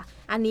ค่ะ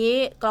อันนี้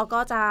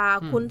ก็จะ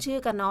คุ้นชื่อ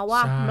กันเนาะว่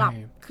าหมับ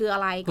คืออะ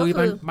ไรก็คื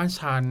อบ้าน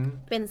ฉัน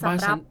เป็นสำ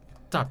หรับ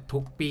จัดทุ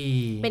กปี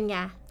เป็นไง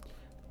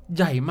ใ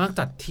หญ่มาก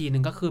จัดทีนึ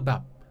งก็คือแบ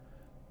บ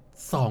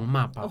2ห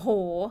มับโอ้โห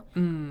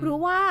รู้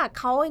ว่า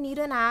เขาอันนี้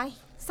ด้วยนะ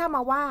ทราบม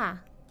าว่า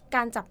ก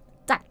าร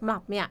จัดหมั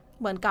บเนี่ย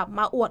เหมือนกับม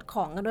าอวดข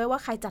องกันด้วยว่า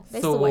ใครจัดได้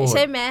สวยใ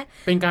ช่ไหม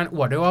เป็นการอ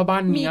วดด้วยว่าบ้า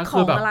นนี้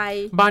คือแบบ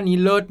บ้านนี้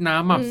เลิศนะ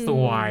หมับส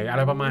วยอะไ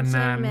รประมาณ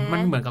นั้นมั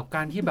นเหมือนกับก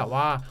ารที่แบบ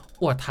ว่า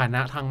อวดฐาน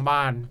ะทางบ้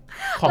าน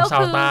ของชา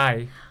วใต้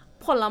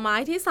ผลไม้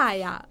ที่ใส่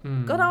อ่ะ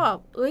ก็ต้องแบบ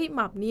ห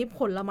มับนี้ผ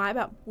ลไม้แ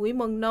บบ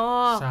เมืองน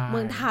อกเมื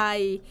องไทย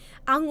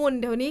องุ่น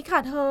เดี๋ยวนี้ค่ะ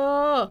เธ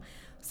อ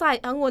ใส่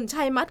องุ่น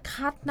ชัยมัด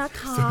คัดนะ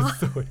คะ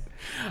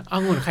อ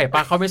งุ่นไข่ปล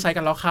าเขาไม่ใช้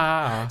กันแล้วค่ะ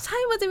ใช่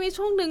มันจะมี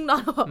ช่วงนึงเนา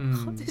ะเ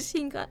ขาจะ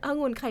ชิงกันอ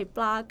งุ่นไข่ป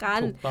ลากั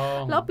น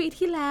แล้วปี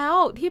ที่แล้ว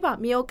ที่แบบ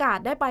มีโอกาส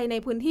ได้ไปใน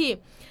พื้นที่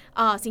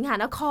สิงห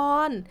นค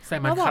รใส่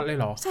มัดคัดเลย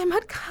เหรอใส่มั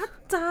ดคัด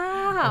จ้า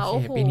โอ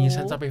เคปีนี้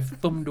ฉันจะไป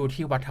ตุ้มดู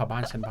ที่วัดแถวบ้า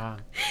นฉันบ้าง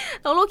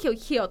แล้วลูก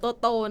เขียว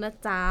ๆโตๆนะ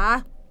จ๊ะ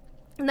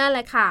นั่นแหล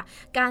ะค่ะ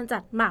การจั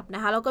ดหมับน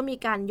ะคะแล้วก็มี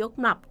การยก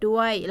หมับด้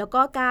วยแล้ว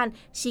ก็การ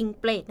ชิง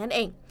เปลทนั่นเอ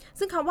ง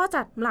ซึ่งคำว่า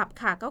จัดหมับ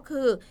ค่ะก็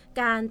คือ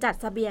การจัด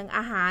เสบียงอ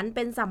าหารเ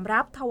ป็นสำ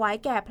รับถวาย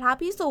แก่พระ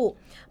ภิกษุ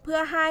เพื่อ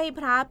ให้พ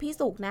ระภิก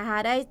ษุนะคะ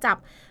ได้จับ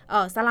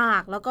สลา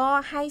กแล้วก็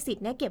ให้สิท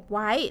ธิ์เนี่ยเก็บไ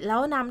ว้แล้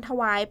วนำถ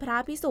วายพระ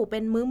ภิกษุเป็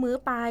นมื้อ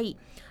ๆไป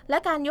และ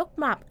การยก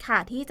หมับค่ะ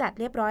ที่จัด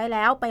เรียบร้อยแ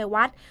ล้วไป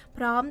วัดพ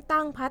ร้อม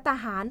ตั้งภัตตา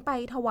หารไป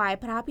ถวาย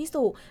พระภิก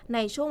ษุใน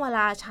ช่วงเวล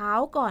าเช้า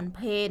ก่อนเพ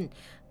ล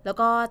แล้ว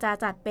ก็จะ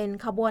จัดเป็น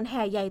ขบวนแ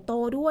ห่ใหญ่โต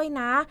ด้วย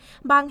นะ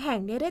บางแห่ง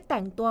เนี่ยได้แ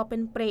ต่งตัวเป็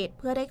นเปรตเ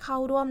พื่อได้เข้า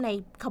ร่วมใน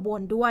ขบว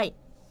นด้วย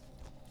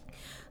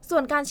ส่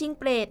วนการชิง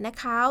เปรตนะ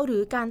คะหรื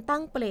อการตั้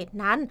งเปรต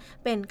นั้น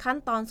เป็นขั้น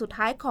ตอนสุด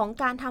ท้ายของ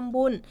การทำ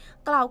บุญ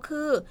กล่าว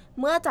คือ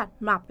เมื่อจัด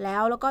หมับแล้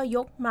วก็ย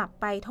กหมับ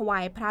ไปถวา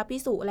ยพระภิ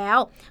กษุแล้ว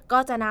ก็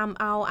จะนำ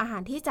เอาอาหา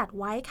รที่จัด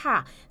ไว้ค่ะ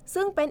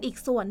ซึ่งเป็นอีก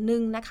ส่วนหนึ่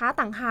งนะคะ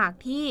ต่างหาก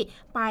ที่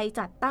ไป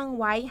จัดตั้ง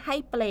ไว้ให้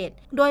เปรต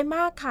โดยม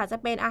ากค่ะจะ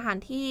เป็นอาหาร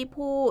ที่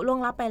ผู้ล่วง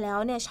ลับไปแล้ว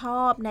เนี่ยช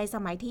อบในส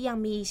มัยที่ยัง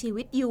มีชี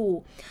วิตอยู่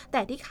แ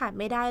ต่ที่ขาด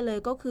ไม่ได้เลย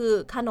ก็คือ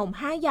ขนม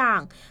5อย่า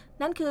ง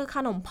นั่นคือข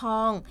นมพ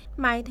อง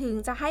หมายถึง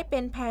จะให้เป็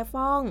นแพ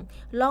ฟ้อง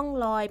ล่อง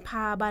ลอยพ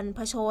าบรรพ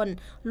ชน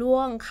ล่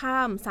วงข้า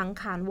มสัง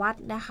ขารวัด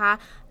นะคะ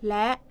แล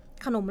ะ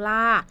ขนมล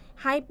า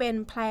ให้เป็น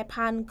แพร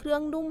พันเครื่อ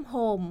งนุ่ม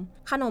ห่ม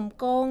ขนม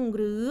กง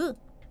หรือ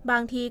บา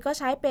งทีก็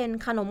ใช้เป็น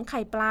ขนมไ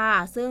ข่ปลา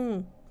ซึ่ง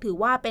ถือ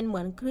ว่าเป็นเหมื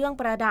อนเครื่อง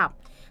ประดับ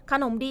ข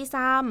นมดี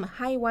ซัมใ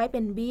ห้ไว้เป็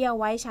นเบี้ย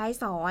ไว้ใช้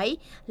สอย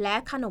และ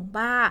ขนม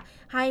บ้า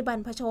ให้บรร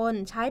พชน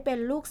ใช้เป็น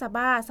ลูกสะ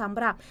บ้าสำ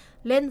หรับ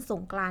เล่นส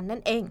งกรานต์นั่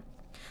นเอง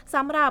ส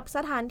ำหรับส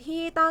ถาน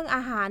ที่ตั้งอ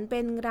าหารเป็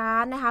นร้า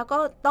นนะคะก็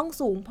ต้อง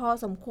สูงพอ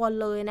สมควร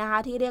เลยนะคะ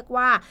ที่เรียก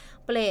ว่า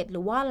เปลทห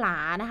รือว่าหลา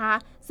นะคะ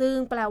ซึ่ง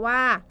แปลว่า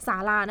ศา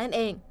ลานั่นเ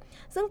อง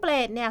ซึ่งเปล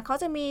ทเนี่ยเขา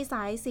จะมีส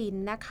ายสิญจ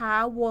น์นะคะ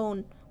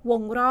ว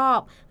งรอ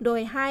บโด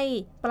ยให้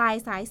ปลาย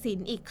สายสิญ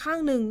จน์อีกข้าง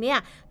หนึ่งเนี่ย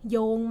โย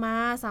งมา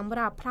สำห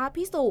รับพระ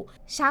ภิกษุ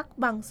ชัก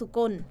บังสุ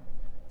กุล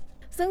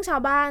ซึ่งชา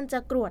วบ้านจะ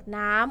กรวด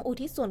น้ำอุ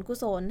ทิศส่วนกุ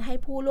ศลให้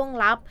ผู้ล่วง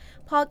ลับ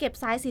พอเก็บ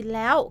สายสิญจน์แ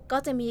ล้วก็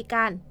จะมีก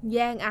ารแ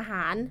ย่งอาห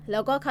ารแล้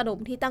วก็ขนม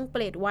ที่ตั้งเป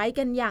ลทไว้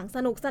กันอย่างส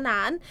นุกสนา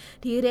น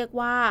ที่เรียก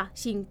ว่า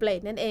ชิงเปลท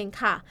นั่นเอง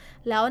ค่ะ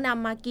แล้วน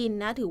ำมากิน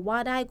นะถือว่า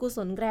ได้กุศ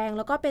ลแรงแ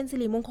ล้วก็เป็นสิ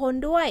ริมงคล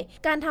ด้วย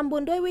การทำบุ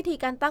ญด้วยวิธี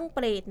การตั้งเป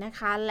ลทนะค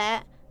ะและ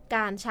ก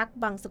ารชัก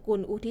บังสกุล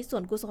อุทิศส่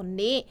วนกุศล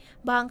นี้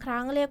บางครั้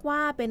งเรียกว่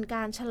าเป็นก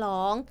ารฉล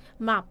อง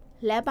หมับ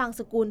และบาง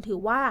สกุลถือ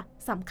ว่า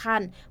สำคั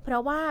ญเพรา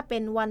ะว่าเป็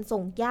นวัน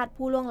ส่งญาติ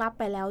ผู้ล่วงลับ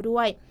ไปแล้วด้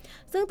วย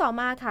ซึ่งต่อ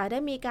มาค่ะได้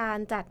มีการ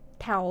จัด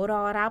แถวร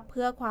อรับเ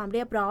พื่อความเ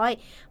รียบร้อย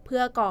เพื่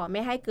อก่อไ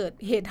ม่ให้เกิด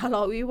เหตุทะเล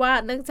าะวิวา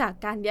ทเนื่องจาก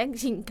การแย่ง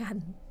ชิงกัน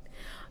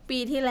ปี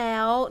ที่แล้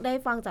วได้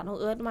ฟังจากน้อง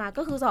เอิร์ธมา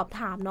ก็คือสอบ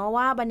ถามเนาะ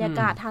ว่าบรรยา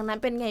กาศทางนั้น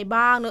เป็นไง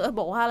บ้างเนอะเอิร์ธ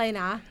บอกว่าอะไร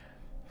นะ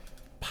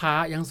พระ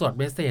ยังสวดเ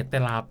บสเสร็จแต่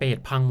ลาเป็ด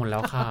พังหมดแล้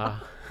วค่ะ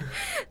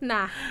น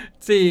ะ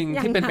จริง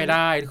ที่เป็นไปไ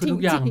ด้คือทุ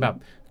กอย่างแบบ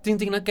จ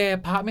ริงๆนะแก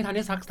พระไม่ทันไ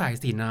ด้ซักสาย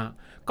สิญจน์นะ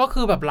ก็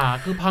คือแบบหลา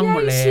คือพังหม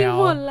ดแล้ว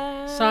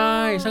ใช่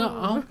ฉันก็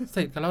เส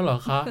ร็จกันแล้วเหรอ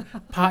คะ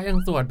พระยัง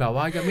สวดแบบ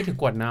ว่ายังไม่ถึง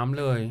กรวดน้ำ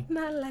เลย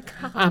นั่นแหละ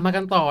ค่ะมา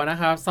กันต่อนะ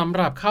ครับสำห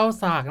รับข้าว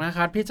สากนะค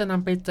ะที่จะน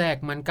ำไปแจก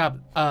เหมือนกับ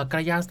กร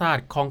ะยาศาสต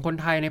ร์ของคน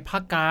ไทยในภา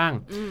คกลาง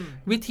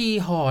วิธี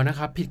ห่อนะค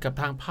รับผิดกับ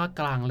ทางภาค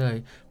กลางเลย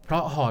เพรา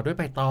ะห่อด้วยใ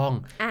บตอง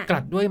กลั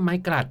ดด้วยไม้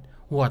กลัด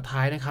หัวท้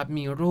ายนะครับ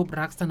มีรูป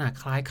ลักษณะ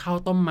คล้ายข้าว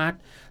ต้มมัด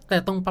แต่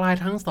ตรงปลาย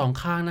ทั้งสอง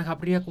ข้างนะครับ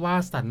เรียกว่า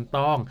สันต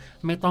อง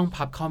ไม่ต้อง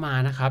พับเข้ามา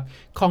นะครับ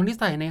ของที่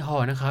ใส่ในห่อ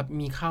นะครับ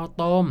มีข้าว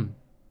ต้ม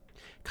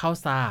ข้าว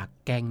สาก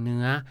แกงเ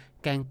นื้อ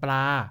แกงปล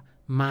า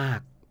หมา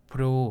กพ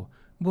ลู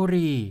บุห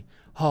รี่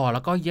ห่อแล้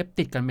วก็เย็บ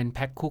ติดกันเป็นแ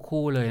พ็ค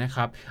คู่ๆเลยนะค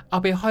รับเอา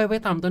ไปห้อยไว้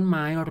ตามต้นไ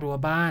ม้รั้ว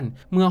บ้าน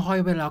เมื่อห้อย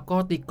ไว้แล้วก็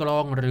ตีกลอ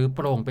งหรือโป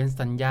ร่งเป็น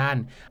สัญญาณ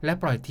และ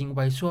ปล่อยทิ้งไ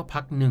ว้ชั่วพั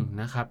กหนึ่ง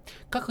นะครับ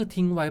ก็คือ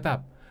ทิ้งไว้แบบ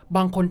บ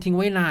างคนทิ้งไ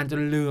ว้นานจ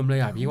นลืมเล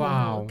ยพี่วา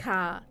ว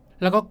ค่ะ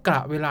แล้วก็กะ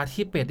เวลา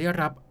ที่เป็ดได้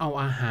รับเอา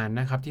อาหาร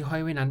นะครับที่ห้อ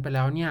ยไว้นั้นไปแ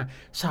ล้วเนี่ย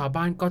ชาว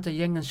บ้านก็จะแ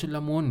ย่งกันชุล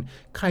มุน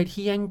ใคร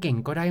ที่แย่งเก่ง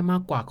ก็ได้มา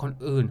กกว่าคน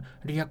อื่น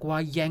เรียกว่า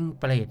แย่ง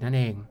เปรตนั่น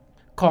เอง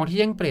ของที่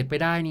แย่งเปรตไป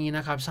ได้นี้น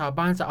ะครับชาว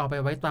บ้านจะเอาไป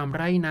ไว้ตามไ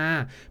ร่นา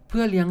เ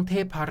พื่อเลี้ยงเท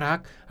พรัก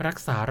ษ์รัก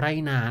ษาไร่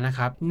นานะค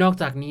รับนอก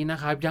จากนี้นะ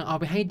ครับยังเอา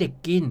ไปให้เด็ก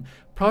กิน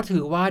เพราะถื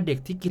อว่าเด็ก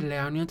ที่กินแ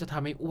ล้วเนี่ยจะท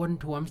ำให้อ้วน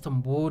ท้วมสม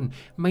บูรณ์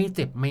ไม่เ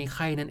จ็บไม่ไ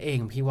ข้นั่นเอง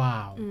พี่วา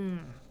ว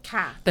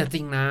ค่ะแต่จ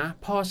ริงนะ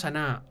พ่อฉัน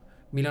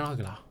มีเรื่องเล่า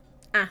อีกเหรอ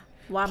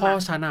ว่าพ่อ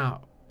ฉัน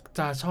จ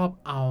ะชอบ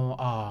เอา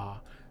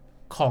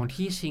ของ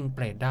ที่ชิงเป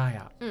รตได้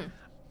อ่ะ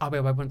เอาไป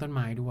ไว้บนต้นไ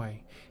ม้ด้วย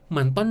เห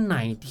มือนต้นไหน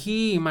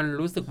ที่มัน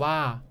รู้สึกว่า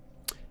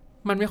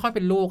มันไม่ค่อยเ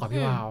ป็นลูกอะ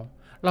พี่วาว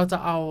เราจะ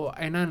เอาไ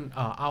อ้นั่น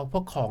เอาพ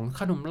วกของ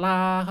ขนมลา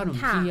ขนม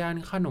เทียน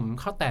ขนม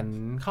ข้าวแต่น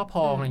ข้าวพ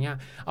องอะไรเงี้ย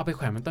เอาไปแข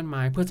วนบนต้นไ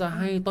ม้เพื่อจะใ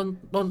ห้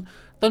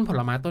ต้นผ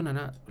ลไม้ต้นนั้น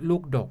นะลู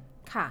กดก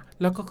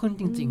แล้วก็ขึ้น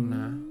จริงๆน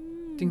ะ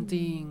จ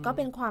ริงๆก็เ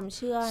ป็นความเ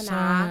ชื่อนะใ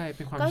ช่เ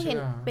ป็นความเชื่อก็เห็น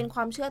เป็นคว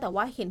ามเชื่อแต่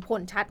ว่าเห็นผ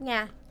ลชัดไง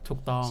ถูก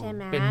ต้อง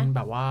เป็นแบ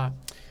บว่า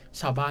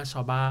ชาวบ้า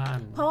น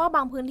เพราะว่าบ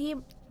างพื้นที่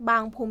บา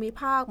งภูมิ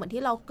ภาคเหมือน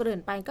ที่เราเกริ่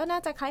นไปก็น่า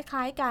จะคล้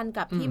ายๆกัน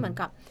กับที่เหมือน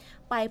กับ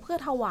ไปเพื่อ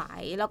ถวา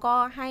ยแล้วก็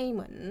ให้เห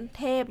มือนเ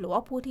ทพหรือว่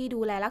าผู้ที่ดู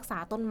แลรักษา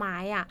ต้นไม้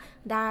อ่ะ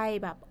ได้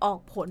แบบออก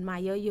ผลมา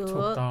เยอะๆ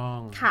ถูกต้อง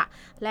ค่ะ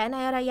และใน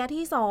ระยะ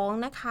ที่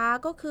2นะคะ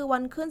ก็คือวั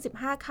นขึ้น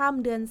15ค่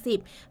ำเดือน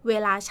10เว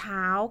ลาเช้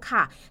าค่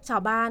ะชา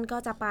วบ้านก็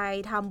จะไป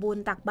ทำบุญ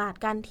ตักบาตร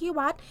กันที่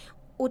วัด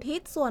อุทิ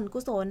ศส่วนกุ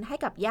ศลให้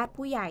กับญาติ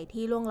ผู้ใหญ่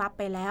ที่ล่วงลับ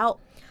ไปแล้ว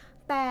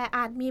แต่อ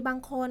าจมีบาง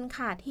คน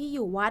ค่ะที่อ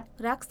ยู่วัด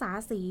รักษา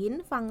ศีล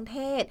ฟังเท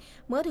ศ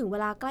เมื่อถึงเว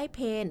ลาใกล้เพ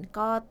ล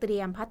ก็เตรี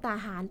ยมภัตตา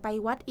หารไป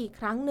วัดอีก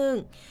ครั้งหนึ่ง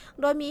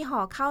โดยมีห่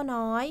อข้าว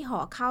น้อยห่อ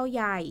ข้าวใ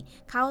หญ่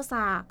ข้าวส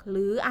ากห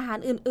รืออาหาร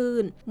อื่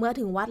นๆเมื่อ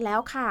ถึงวัดแล้ว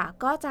ค่ะ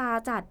ก็จะ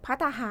จัดภัต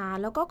ตาหาร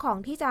แล้วก็ของ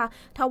ที่จะ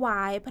ถวา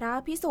ยพระ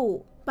ภิกษุ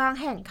บาง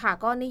แห่งค่ะ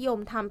ก็นิยม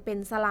ทำเป็น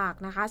สลาก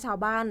นะคะชาว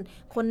บ้าน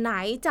คนไหน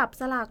จับ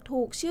สลาก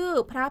ถูกชื่อ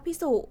พระภิก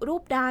ษุรู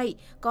ปใด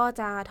ก็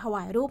จะถว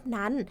ายรูป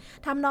นั้น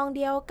ทำนองเ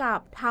ดียวกับ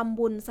ทำ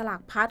บุญสลา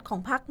กพัดของ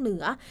ภาคเหนื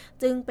อ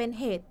จึงเป็น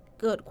เหตุ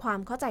เกิดความ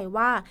เข้าใจ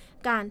ว่า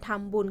การท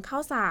ำบุญข้า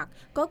วสาก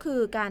ก็คือ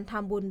การท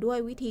ำบุญด้วย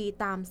วิธี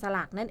ตามสล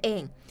ากนั่นเอ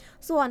ง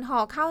ส่วนห่อ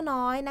ข้าว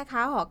น้อยนะค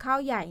ะห่อข้าว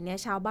ใหญ่เนี่ย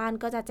ชาวบ้าน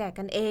ก็จะแจก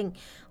กันเอง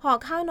ห่อ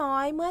ข้าวน้อ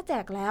ยเมื่อแจ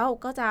กแล้ว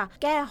ก็จะ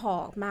แก้ห่อ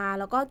มา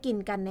แล้วก็กิน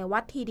กันในวั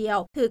ดทีเดียว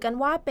ถือกัน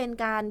ว่าเป็น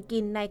การกิ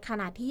นในข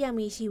ณะที่ยัง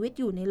มีชีวิต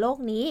อยู่ในโลก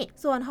นี้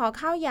ส่วนห่อ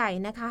ข้าวใหญ่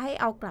นะคะให้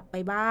เอากลับไป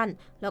บ้าน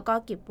แล้วก็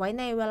เก็บไว้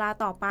ในเวลา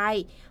ต่อไป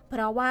เพ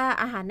ราะว่า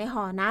อาหารใน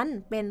ห่อนั้น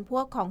เป็นพ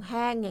วกของแ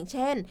ห้งอย่างเ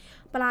ช่น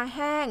ปลาแ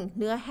ห้ง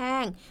เนื้อแห้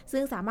ง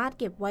ซึ่งสามารถ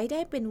เก็บไว้ได้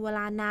เป็นเวล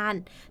านาน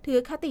ถือ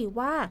คติ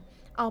ว่า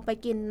เอาไป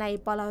กินใน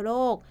ปรโล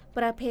กป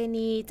ระเพ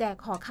ณีแจก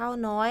ห่อข้าว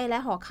น้อยและ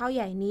ห่อข้าวใ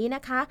หญ่นี้น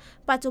ะคะ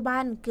ปัจจุบั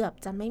นเกือบ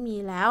จะไม่มี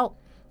แล้ว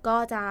ก็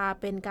จะ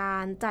เป็นกา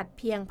รจัดเ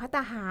พียงภัตต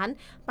าหาร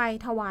ไป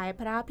ถวาย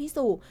พระภิก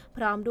ษุพ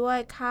ร้อมด้วย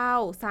ข้าว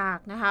สาก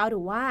นะคะหรื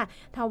อว่า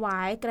ถวา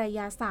ยกรย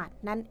าศาสตร์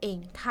นั่นเอง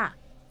ค่ะ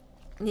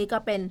นี่ก็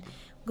เป็น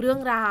เรื่อ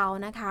งราว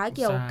นะคะเ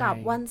กี่ยวกับ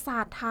วันศา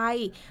สตร์ไทย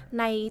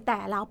ในแต่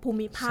ละภู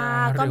มิภา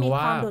คก็มี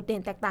ความโดดเด่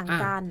นแตกต่าง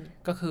กัน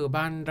ก็คือ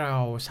บ้านเรา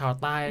ชาว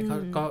ใต้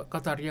ก็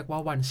จะเรียกว่า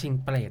วันชิง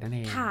เปรตนั่นเ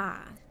องค่ะ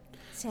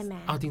ใช่ไหม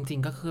เอาจริง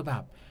ๆก็คือแบ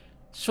บ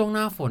ช่วงห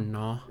น้าฝน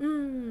เนาะ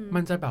มั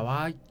นจะแบบว่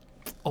า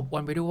อบอว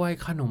ลไปด้วย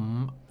ขนม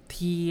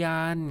เทีย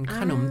น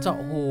ขนมเจาะ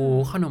หู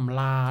ขนม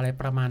ลาอะไร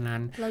ประมาณนั้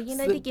นแล้วยิ่ง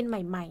ได้ที่กินใ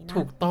หม่ๆนะ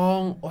ถูกต้อง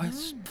โอ้ย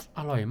อ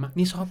ร่อยมาก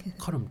นี่ชอบ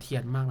ขนมเทีย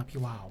นมากนะพี่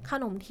วาวข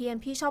นมเทียน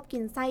พี่ชอบกิ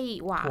นไส้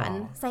หวาน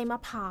ไส้มะ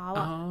พร้าว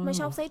อ่ะไม่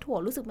ชอบไส้ถั่ว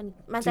รู้สึก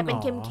มันจะเป็น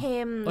เค็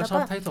มๆแล้วก็ชอ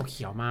บไส้ถั่วเ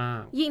ขียวมาก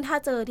ยิ่งถ้า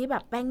เจอที่แบ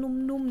บแป้ง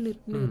นุ่มๆหนึบ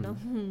ๆนะ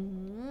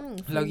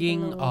แล้วยิ่ง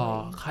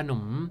ขน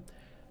ม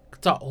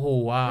เจาะหู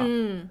อ่ะ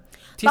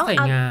ที่ใส่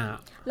งา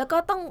แล้วก็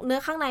ต้องเนื้อ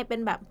ข้างในเป็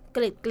นแบบเก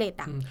ล็ด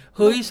อ่ะเ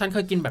ฮ้ยฉันเค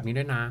ยกินแบบนี้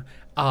ด้วยนะ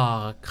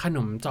ขน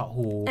มเจาะ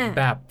หู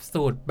แบบ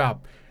สูตรแ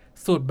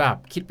บบ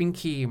คิดปิ้ง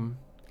ครีม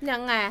ยั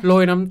งไงโร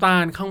ยน้ำตา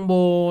ลข้างบ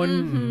น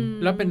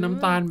แล้วเป็นน้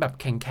ำตาลแบบ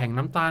แข็งๆ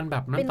น้ำตาลแบ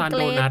บน้ำตาล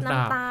โดนัท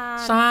อ่ะ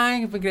ใช่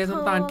เป็นเกรดน้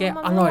ำตาลแก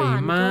อร่อย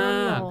ม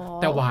าก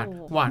แต่หว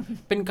าน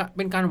เ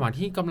ป็นการหวาน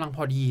ที่กำลังพ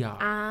อดีอ่ะ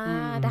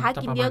แต่ถ้า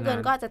กินเยอะเกิน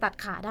ก็จะตัด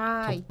ขาได้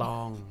ถูกต้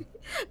อง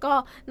ก็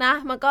นะ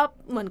มันก็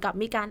เหมือนกับ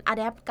มีการอะ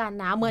แดปกัน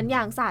นะเหมือนอ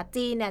ย่างศาสตร์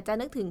จีนเนี่ยจะ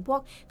นึกถึงพว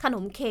กขน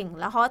มเข่ง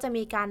แล้วเขาจะ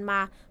มีการมา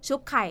ชุบ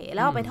ไข่แ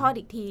ล้วเอาไปทอด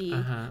อีกที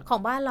ของ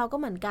บ้านเราก็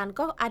เหมือนกัน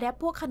ก็อะแดป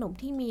พวกขนม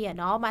ที่มี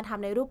เนาะมาท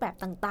ำในรูปแบบ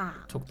ต่าง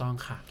ๆถูกต้อง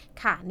ค่ะ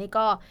ค่ะนี่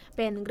ก็เ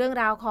ป็นเรื่อง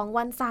ราวของ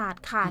วันศาสต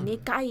ร์ค่ะนี่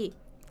ใก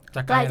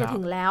ล้จะถึ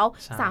งแล้ว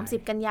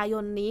30กันยาย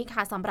นนี้ค่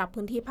ะสำหรับ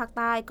พื้นที่ภาคใ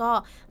ต้ก็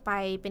ไป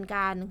เป็นก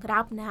าร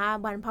รับนะคะ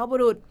บรรพบุ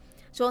รุษ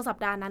ช่วงสัป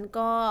ดาห์นั้น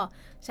ก็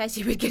ใช้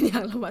ชีวิตกันอย่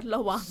างระมัดร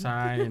ะวังใ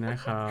ช่นะ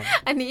ครับ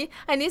อัน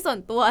นี้ส่วน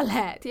ตัวแหล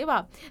ะที่แบ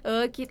บ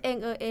คิดเอ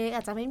งอ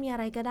าจจะไม่มีอะ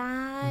ไรก็ไ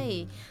ด้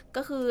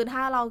ก็คือถ้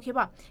าเราคิด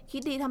แบบคิ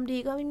ดดีทำดี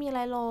ก็ไม่มีอะไ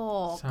รหรอ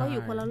กก็อ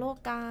ยู่คนละโลก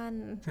กัน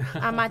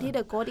มาที่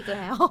The Ghost อีกแ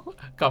ล้ว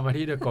กลับมา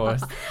ที่ The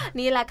Ghost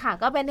นี่แหละค่ะ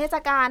ก็เป็นเทศ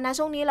กาลนะ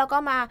ช่วงนี้เราก็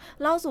มา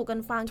เล่าสู่กัน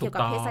ฟังเกี่ยวกั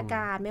บเทศก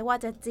าลไม่ว่า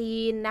จะจี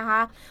นนะค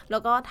ะแล้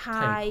วก็ไท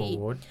ย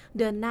เ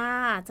ดือนหน้า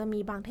จะมี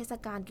บางเทศ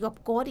กาลเกี่ยวกับ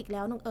โกสอีกแ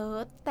ล้วน้องเอิ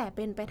ร์ธแต่เ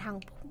ป็นไปท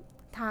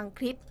าง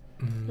คลิป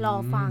รอ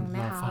ฟังน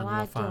ะคะว่า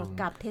เกี่ยว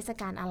กับเทศ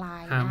กาลอะไร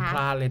นะคะห้ามพ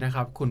ลาดเลยนะค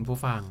รับคุณผู้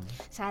ฟัง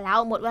ใช่แล้ว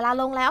หมดเวลา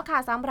ลงแล้วค่ะ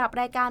สำหรับ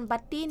รายการ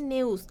Buddy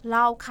News เ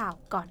ล่าข่าว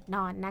ก่อนน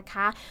อนนะค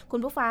ะคุณ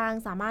ผู้ฟัง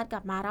สามารถก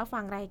ลับมารับฟั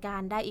งรายกา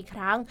รได้อีกค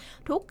รั้ง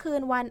ทุกคื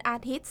นวันอา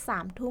ทิตย์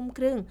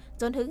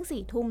 21:30 จนถึง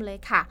 4 ทุ่มเลย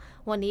ค่ะ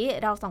วันนี้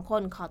เรา2ค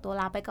นขอตัว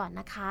ลาไปก่อน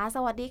นะคะส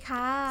วัสดีค่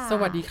ะส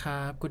วัสดีค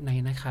รับกุ๊ดไน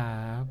ท์นะครั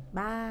บ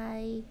บา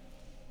ย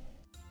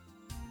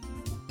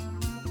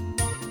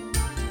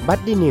บัด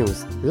ดี้นิว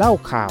ส์เล่า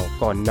ข่าว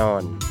ก่อนนอ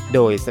นโด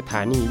ยสถ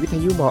านีวิท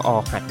ยุมอ.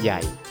หัดใหญ่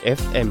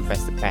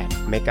FM88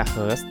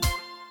 MHz